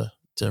got to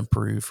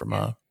improve from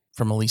a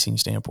leasing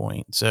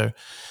standpoint. So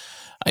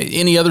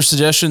any other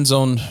suggestions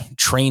on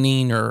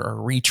training or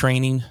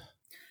retraining?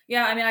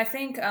 Yeah. I mean, I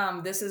think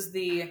this is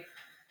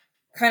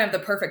kind of the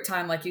perfect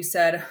time, like you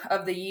said,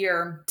 of the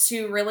year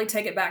to really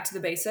take it back to the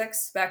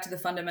basics, back to the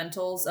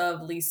fundamentals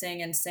of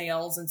leasing and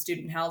sales and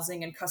student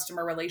housing and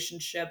customer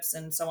relationships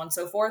and so on and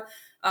so forth.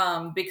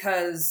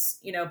 Because,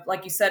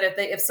 like you said,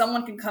 if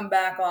someone can come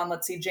back on,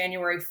 let's see,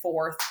 January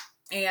 4th,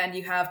 and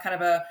you have kind of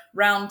a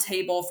round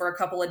table for a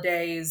couple of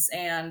days,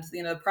 and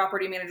the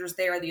property managers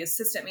there, the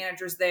assistant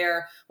managers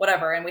there,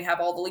 whatever, and we have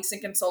all the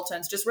leasing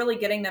consultants, just really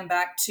getting them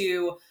back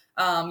to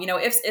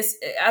if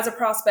as a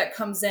prospect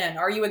comes in,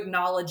 are you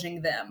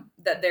acknowledging them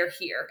that they're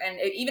here? And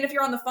even if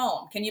you're on the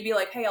phone, can you be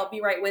like, hey, I'll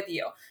be right with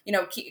you?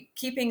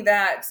 Keeping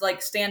that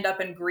like stand up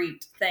and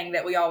greet thing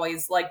that we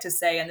always like to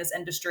say in this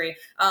industry.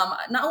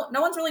 No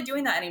one's really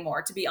doing that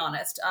anymore, to be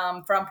honest.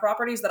 From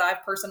properties that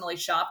I've personally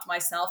shopped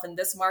myself in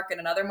this market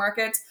and other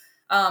markets,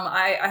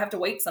 I have to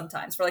wait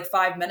sometimes for like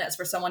 5 minutes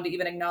for someone to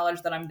even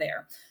acknowledge that I'm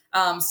there.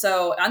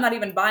 So I'm not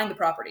even buying the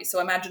property. So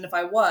imagine if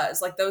I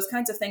was, like, those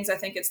kinds of things. I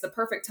think it's the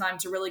perfect time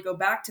to really go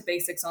back to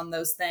basics on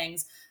those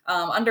things.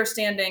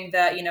 Understanding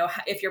that,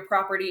 if your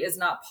property is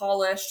not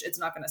polished, it's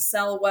not going to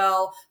sell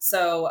well.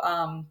 So,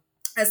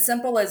 as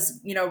simple as,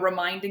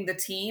 reminding the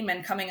team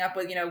and coming up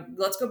with,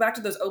 let's go back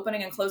to those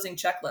opening and closing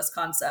checklist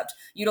concept,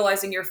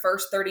 utilizing your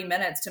first 30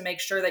 minutes to make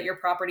sure that your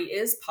property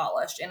is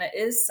polished and it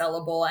is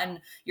sellable and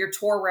your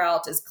tour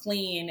route is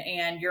clean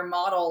and your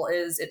model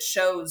it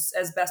shows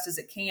as best as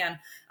it can,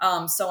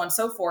 so on and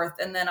so forth.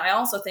 And then I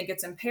also think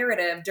it's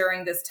imperative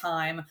during this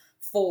time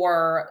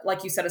for,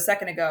 like you said a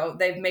second ago,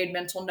 they've made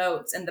mental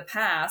notes in the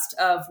past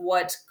of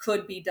what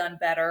could be done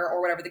better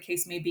or whatever the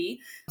case may be.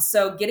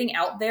 So getting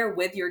out there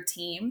with your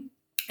team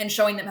and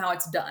showing them how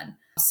it's done.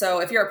 So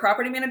if you're a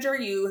property manager,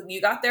 you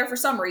got there for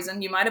some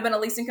reason. You might have been a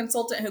leasing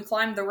consultant who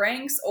climbed the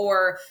ranks,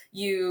 or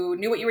you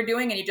knew what you were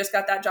doing and you just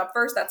got that job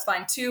first. That's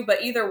fine too.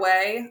 But either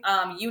way,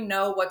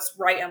 what's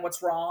right and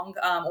what's wrong,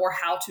 or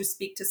how to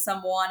speak to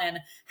someone and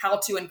how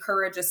to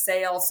encourage a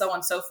sale, so on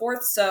and so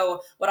forth.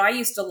 So what I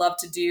used to love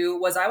to do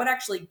was I would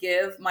actually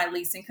give my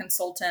leasing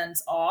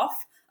consultants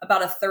off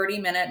about a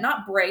 30-minute,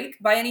 not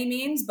break by any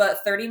means,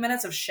 but 30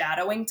 minutes of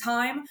shadowing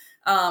time,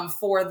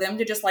 for them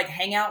to just like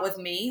hang out with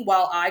me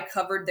while I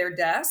covered their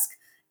desk.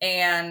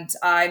 And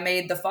I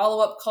made the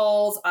follow-up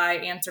calls. I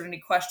answered any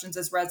questions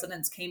as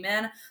residents came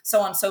in, so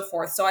on and so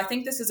forth. So I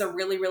think this is a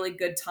really, really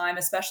good time,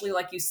 especially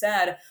like you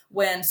said,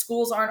 when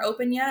schools aren't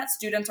open yet,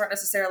 students aren't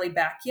necessarily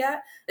back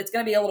yet. It's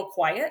going to be a little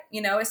quiet,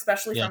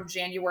 especially from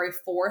January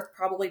 4th,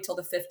 probably till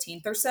the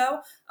 15th or so.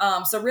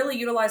 So really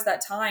utilize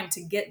that time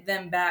to get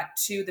them back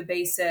to the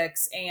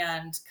basics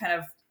and kind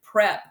of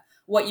prep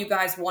what you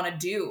guys want to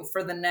do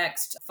for the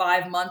next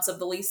 5 months of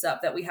the lease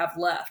up that we have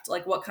left.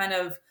 Like what kind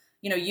of,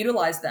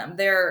 utilize them.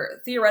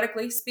 They're,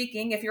 theoretically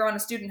speaking, if you're on a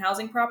student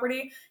housing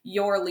property,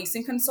 your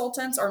leasing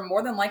consultants are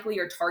more than likely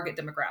your target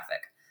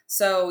demographic.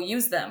 So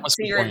use them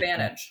to your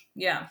advantage.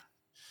 Yeah.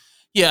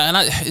 Yeah. And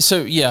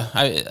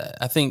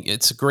I think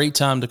it's a great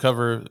time to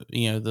cover,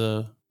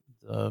 the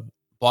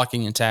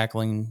blocking and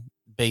tackling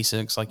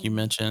basics, like you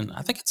mentioned.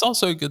 I think it's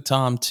also a good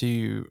time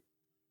to,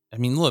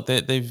 look,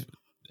 they've,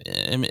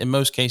 in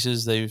most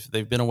cases,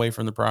 they've been away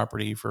from the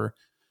property for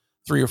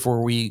 3 or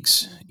 4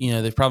 weeks.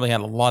 They've probably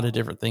had a lot of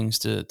different things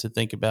to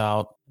think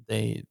about.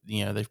 They've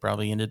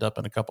probably ended up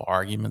in a couple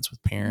arguments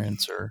with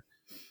parents or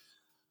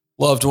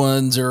loved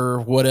ones or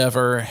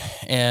whatever.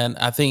 And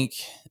I think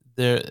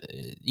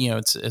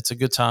it's a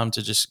good time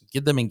to just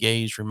get them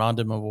engaged, remind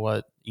them of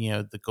what,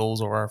 the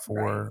goals are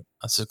for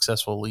a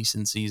successful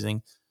leasing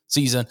season.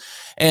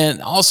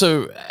 And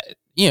also,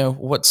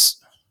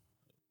 what's,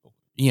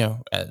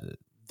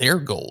 their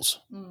goals,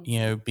 be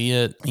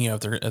it,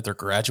 if they're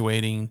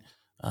graduating,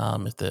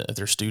 if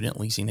they're student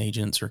leasing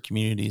agents or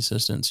community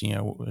assistants,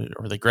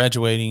 are they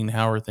graduating?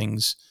 How are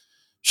things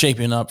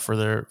shaping up for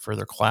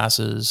their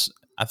classes?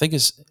 I think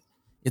it's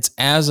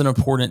as an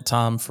important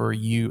time for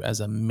you as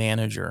a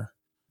manager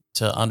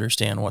to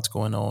understand what's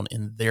going on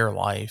in their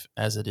life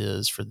as it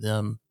is for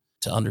them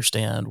to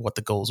understand what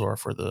the goals are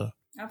for the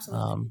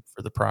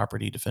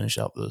property to finish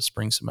out the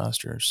spring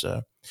semester.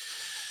 So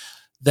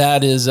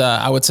that is,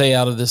 I would say,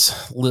 out of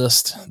this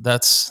list,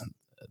 that's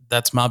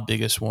my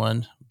biggest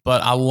one.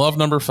 But I love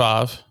number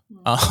 5.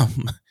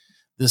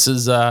 This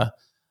is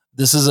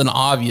an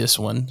obvious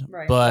one,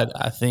 but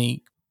I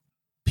think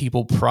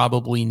people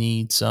probably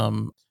need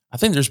some. I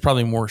think there's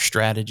probably more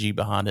strategy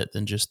behind it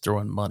than just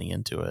throwing money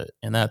into it,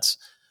 and that's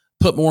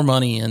put more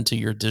money into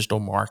your digital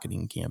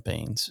marketing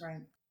campaigns.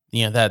 Right.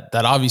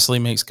 That obviously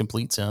makes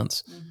complete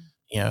sense.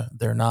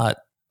 They're not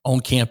on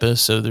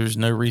campus, so there's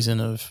no reason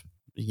of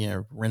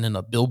renting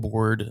a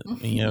billboard,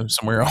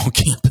 somewhere on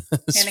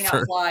campus. Handing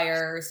out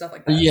flyers, stuff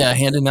like that. Yeah,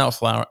 handing out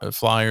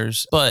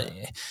flyers. But,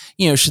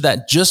 should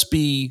that just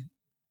be,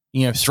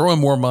 throwing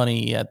more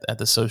money at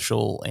the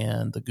social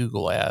and the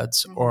Google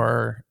ads?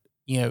 Or,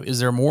 is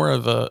there more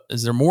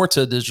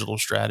to a digital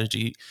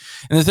strategy?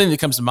 And the thing that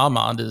comes to my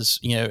mind is,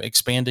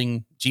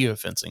 expanding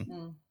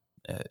geofencing,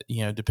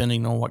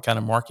 depending on what kind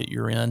of market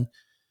you're in.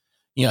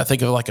 I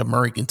think of like a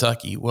Murray,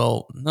 Kentucky.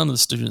 Well, none of the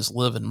students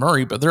live in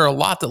Murray, but there are a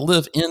lot that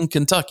live in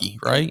Kentucky,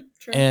 right?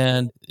 True.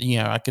 And,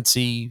 I could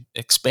see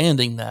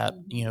expanding that,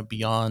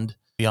 beyond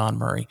beyond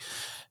Murray.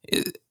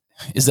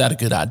 Is that a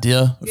good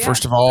idea,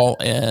 first of all?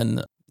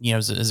 And,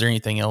 is there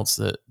anything else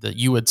that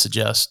you would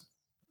suggest?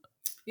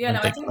 Yeah, no,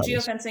 I think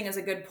geofencing is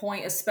a good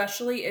point,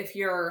 especially if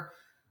you're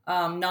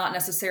not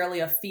necessarily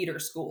a feeder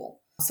school.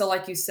 So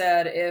like you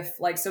said,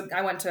 so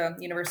I went to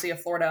University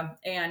of Florida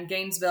and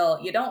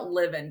Gainesville, you don't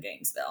live in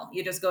Gainesville.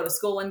 You just go to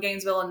school in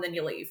Gainesville and then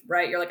you leave,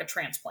 right? You're like a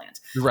transplant.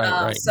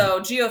 Right. So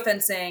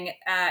geofencing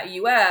at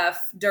UF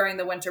during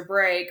the winter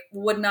break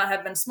would not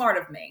have been smart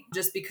of me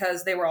just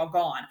because they were all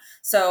gone.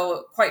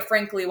 So quite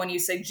frankly, when you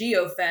say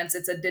geofence,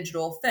 it's a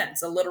digital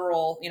fence, a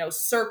literal,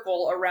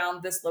 circle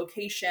around this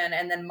location.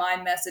 And then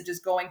my message is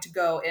going to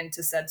go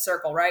into said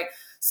circle, right?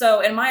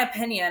 So in my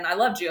opinion, I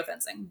love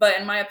geofencing, but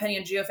in my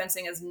opinion,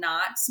 geofencing is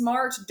not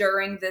smart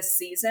during this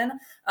season,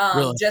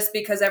 Really? just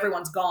because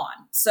everyone's gone.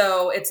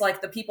 So it's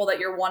like the people that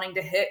you're wanting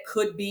to hit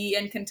could be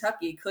in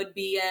Kentucky, could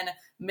be in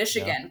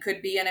Michigan,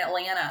 could be in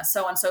Atlanta,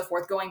 so on and so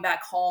forth, going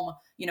back home,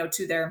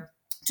 to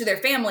their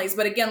families.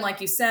 But again,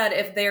 like you said,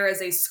 if there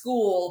is a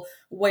school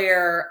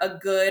where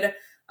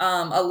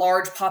a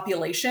large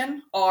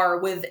population are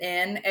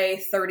within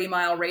a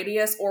 30-mile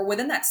radius or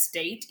within that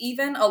state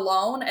even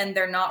alone, and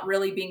they're not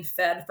really being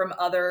fed from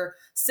other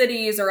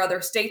cities or other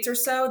states or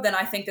so, then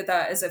I think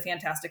that is a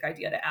fantastic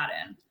idea to add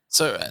in.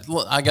 So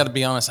I got to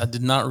be honest, I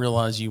did not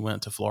realize you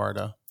went to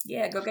Florida.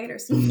 Yeah, go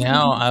Gators.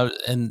 Now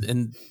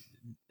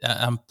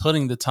I'm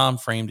putting the time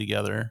frame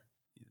together.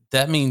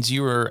 That means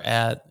you were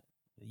at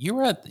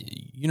the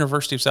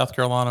University of South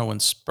Carolina when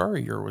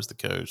Spurrier was the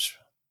coach,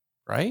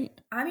 right?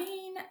 I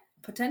mean,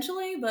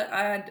 potentially, but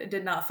I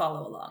did not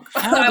follow along.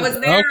 I was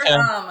there.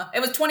 Okay. It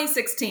was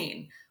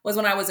 2016 was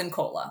when I was in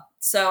Cola.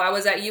 So I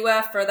was at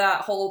UF for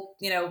that whole,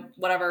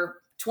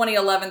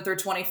 2011 through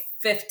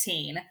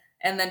 2015,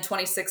 and then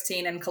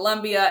 2016 in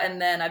Columbia.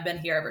 And then I've been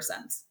here ever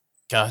since.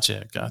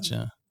 Gotcha.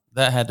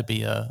 That had to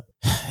be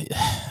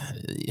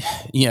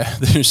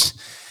there's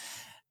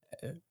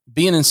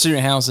being in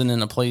student housing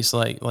in a place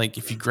like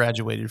if you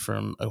graduated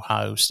from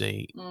Ohio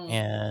State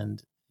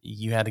and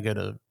you had to go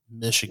to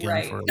Michigan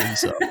for a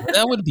lease up,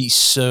 that would be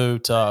so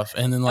tough.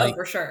 And then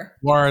for sure,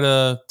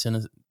 Florida,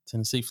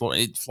 Tennessee,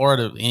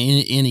 Florida,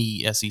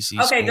 any SEC.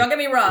 Okay, school. Don't get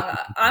me wrong.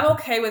 I'm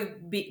okay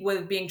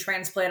with being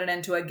transplanted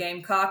into a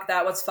Gamecock.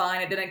 That was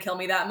fine. It didn't kill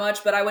me that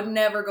much. But I would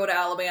never go to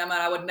Alabama.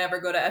 And I would never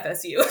go to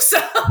FSU. So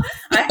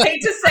I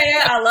hate to say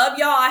it. I love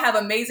y'all. I have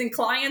amazing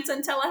clients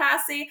in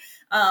Tallahassee,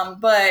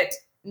 but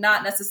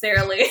not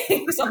necessarily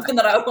something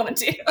that I want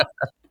to do.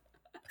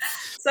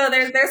 So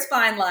there's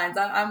fine lines.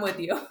 I'm with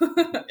you.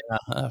 Yeah,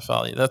 I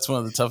follow you. That's one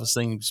of the toughest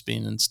things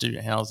being in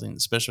student housing,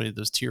 especially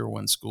those tier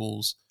 1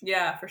 schools.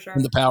 Yeah, for sure.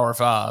 In the Power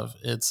 5,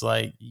 it's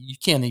like you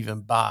can't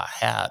even buy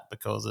a hat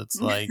because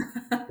it's like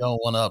you don't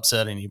want to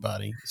upset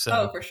anybody.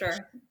 So, for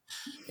sure.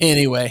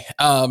 Anyway,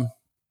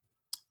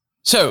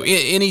 so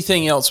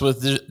anything else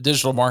with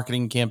digital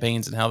marketing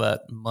campaigns and how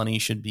that money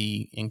should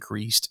be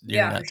increased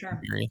during that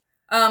period?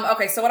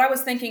 Okay, so what I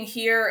was thinking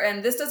here,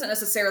 and this doesn't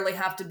necessarily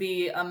have to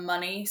be a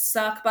money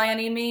suck by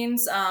any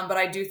means, but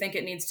I do think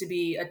it needs to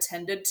be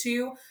attended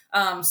to.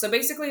 So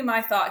basically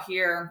my thought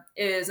here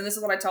is, and this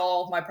is what I tell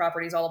all of my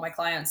properties, all of my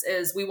clients,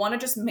 is we want to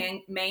just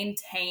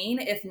maintain,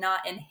 if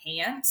not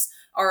enhance,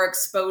 our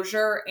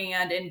exposure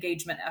and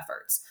engagement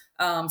efforts.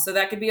 So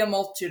that could be a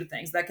multitude of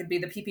things. That could be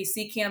the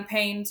PPC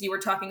campaigns you were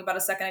talking about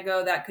a second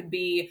ago. That could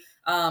be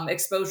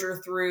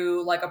exposure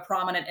through like a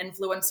prominent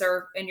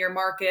influencer in your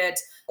market,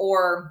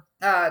 or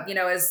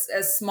as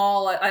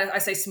small. I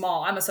say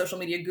small. I'm a social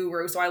media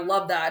guru, so I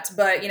love that.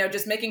 But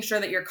just making sure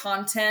that your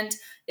content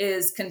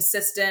is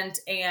consistent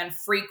and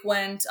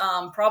frequent.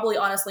 Probably,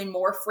 honestly,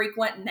 more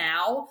frequent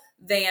now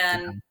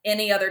than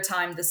any other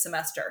time this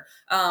semester,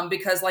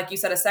 because, like you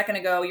said a second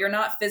ago, you're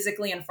not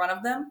physically in front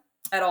of them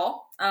at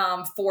all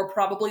for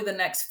probably the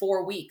next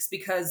 4 weeks,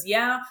 because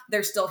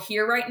they're still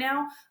here right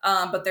now,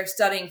 but they're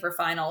studying for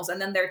finals, and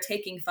then they're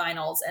taking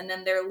finals, and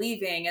then they're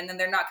leaving, and then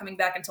they're not coming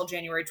back until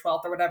January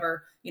 12th or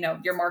whatever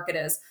your market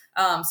is.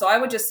 So I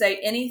would just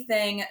say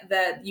anything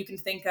that you can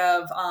think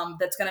of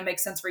that's going to make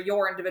sense for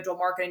your individual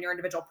market and your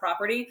individual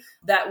property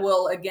that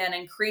will, again,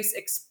 increase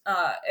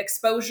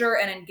exposure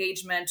and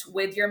engagement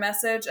with your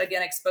message.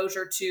 Again,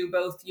 exposure to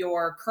both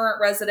your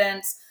current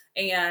residents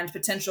and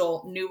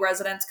potential new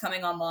residents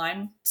coming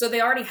online. So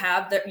they already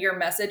have your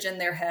message in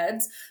their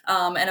heads.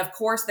 And of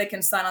course, they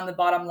can sign on the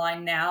bottom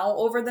line now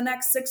over the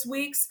next 6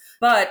 weeks.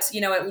 But,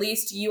 at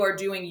least you are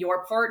doing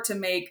your part to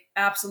make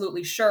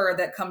absolutely sure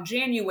that come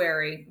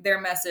January,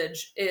 their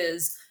message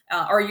is,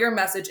 or your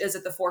message is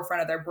at the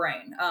forefront of their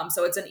brain.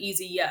 So it's an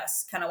easy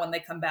yes, kind of when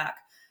they come back.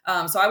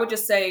 So I would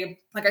just say,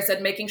 like I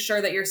said, making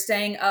sure that you're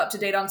staying up to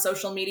date on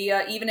social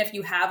media, even if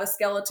you have a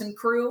skeleton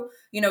crew,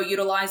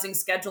 utilizing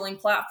scheduling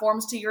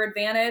platforms to your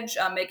advantage,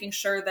 making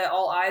sure that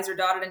all I's are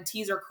dotted and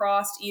T's are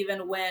crossed,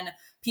 even when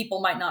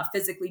people might not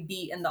physically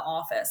be in the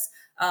office.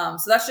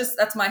 So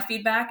that's my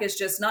feedback, is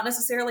just not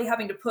necessarily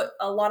having to put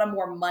a lot of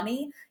more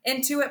money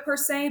into it per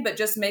se, but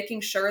just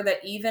making sure that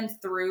even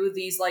through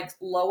these like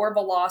lower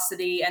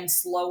velocity and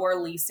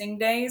slower leasing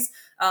days,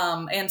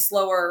 and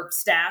slower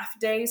staff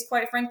days,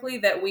 quite frankly,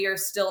 that we are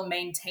still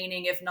maintaining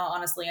maintaining, if not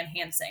honestly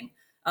enhancing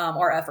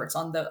our efforts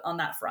on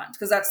that front.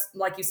 Because that's,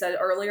 like you said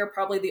earlier,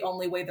 probably the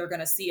only way they're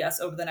going to see us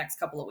over the next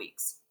couple of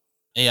weeks.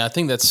 Yeah, I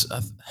think that's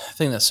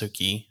so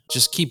key.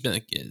 Just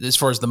keeping, as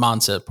far as the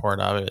mindset part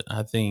of it,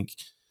 I think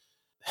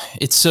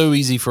it's so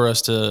easy for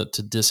us to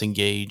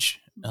disengage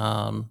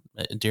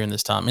during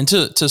this time, and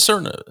to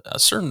a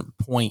certain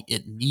point,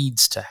 it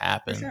needs to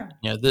happen. Sure.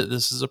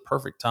 This is a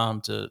perfect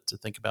time to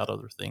think about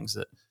other things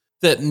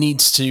that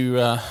needs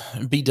to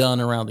be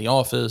done around the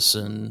office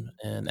and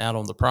out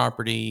on the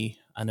property.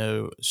 I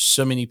know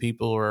so many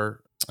people are.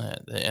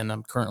 And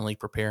I'm currently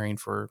preparing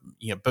for,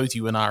 both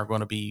you and I are going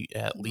to be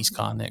at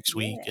LeaseCon next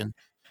week. And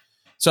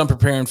so I'm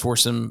preparing for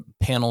some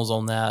panels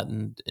on that.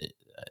 And,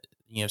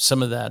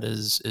 some of that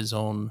is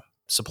on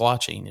supply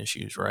chain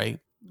issues, right?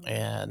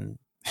 And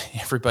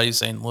everybody's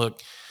saying,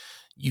 look,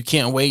 you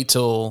can't wait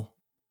to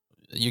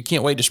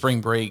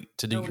spring break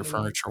to do your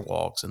furniture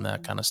walks and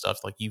that kind of stuff.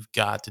 Like, you've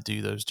got to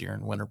do those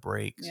during winter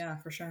breaks. Yeah,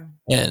 for sure.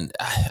 And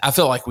I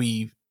feel like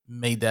we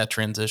made that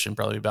transition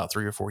probably about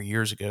 3 or 4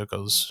 years ago,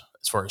 because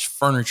as far as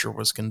furniture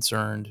was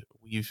concerned,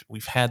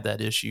 we've had that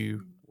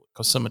issue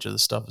because so much of the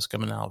stuff is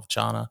coming out of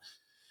China.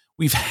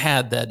 We've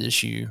had that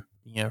issue,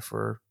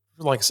 for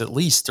like I said, at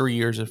least 3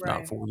 years, if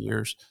not 4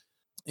 years,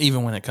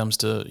 even when it comes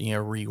to,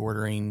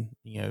 reordering,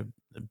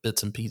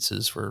 bits and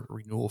pieces for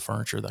renewal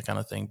furniture, that kind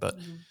of thing. But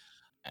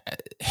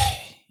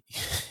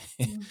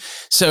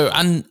so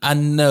I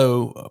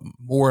know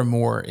more and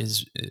more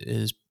is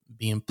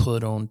being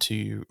put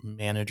onto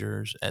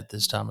managers at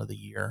this time of the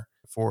year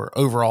for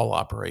overall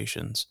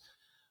operations.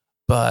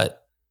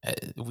 But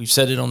we've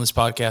said it on this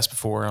podcast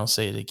before, and I'll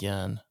say it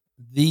again.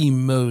 The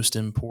most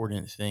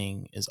important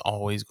thing is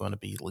always going to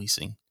be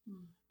leasing.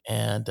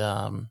 And,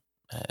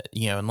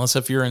 unless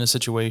if you're in a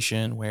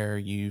situation where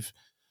you've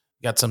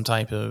got some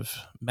type of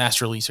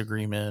master lease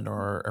agreement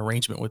or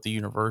arrangement with the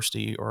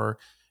university, or,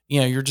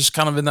 you're just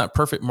kind of in that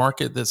perfect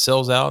market that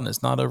sells out and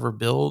it's not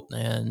overbuilt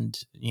and,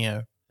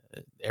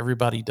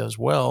 everybody does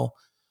well.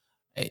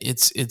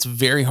 It's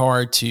very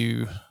hard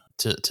to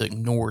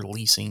ignore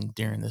leasing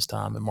during this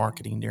time and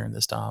marketing during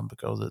this time,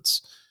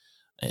 because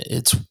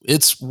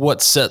it's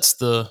what sets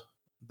the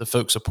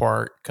folks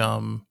apart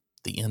come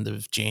the end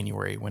of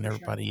January, when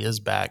everybody is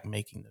back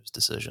making those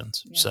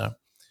decisions. Yeah. So,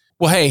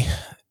 well, hey,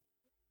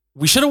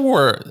 we should have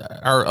wore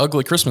our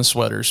ugly Christmas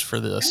sweaters for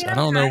this. I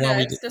don't know why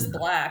we did. It's just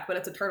black, but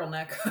it's a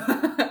turtleneck.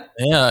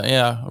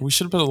 Yeah. We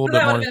should have put a little bit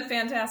more. That would have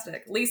been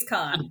fantastic.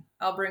 LeaseCon.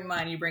 I'll bring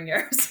mine. You bring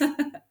yours.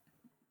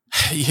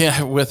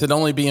 Yeah, with it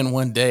only being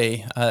one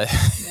day.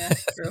 Yeah,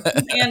 true.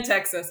 And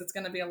Texas, it's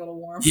going to be a little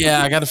warm.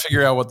 Yeah, I got to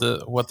figure out what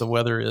the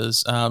weather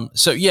is.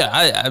 So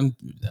yeah,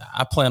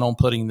 I plan on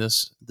putting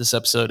this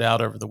episode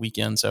out over the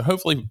weekend. So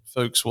hopefully,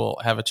 folks will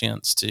have a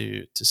chance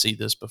to see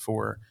this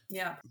before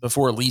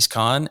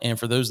LeaseCon. And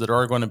for those that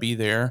are going to be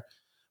there,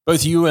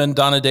 both you and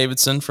Donna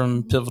Davidson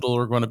from Pivotal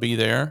are going to be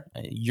there.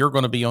 You're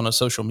going to be on a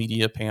social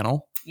media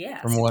panel.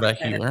 Yeah, from what I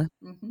hear.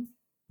 Mm-hmm.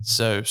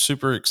 So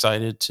super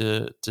excited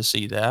to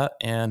see that.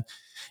 And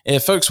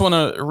if folks want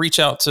to reach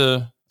out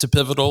to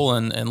Pivotal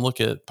and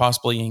look at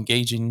possibly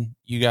engaging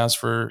you guys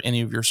for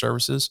any of your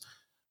services,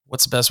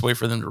 what's the best way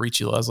for them to reach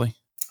you, Leslie?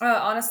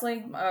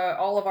 Honestly,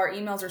 all of our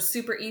emails are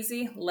super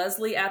easy.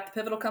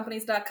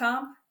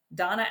 Leslie@thepivotalcompanies.com,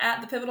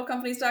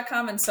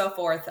 Donna@thepivotalcompanies.com, and so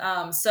forth.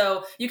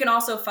 So you can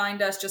also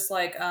find us, just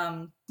like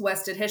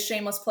Wes did his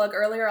shameless plug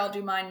earlier. I'll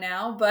do mine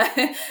now, but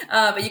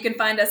you can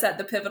find us at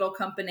The Pivotal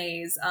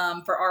Companies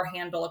for our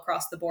handle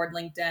across the board: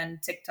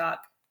 LinkedIn, TikTok,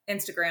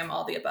 Instagram,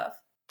 all the above.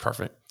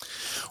 Perfect.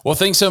 Well,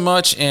 thanks so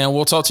much, and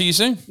we'll talk to you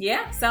soon.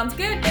 Yeah, sounds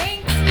good. Thanks.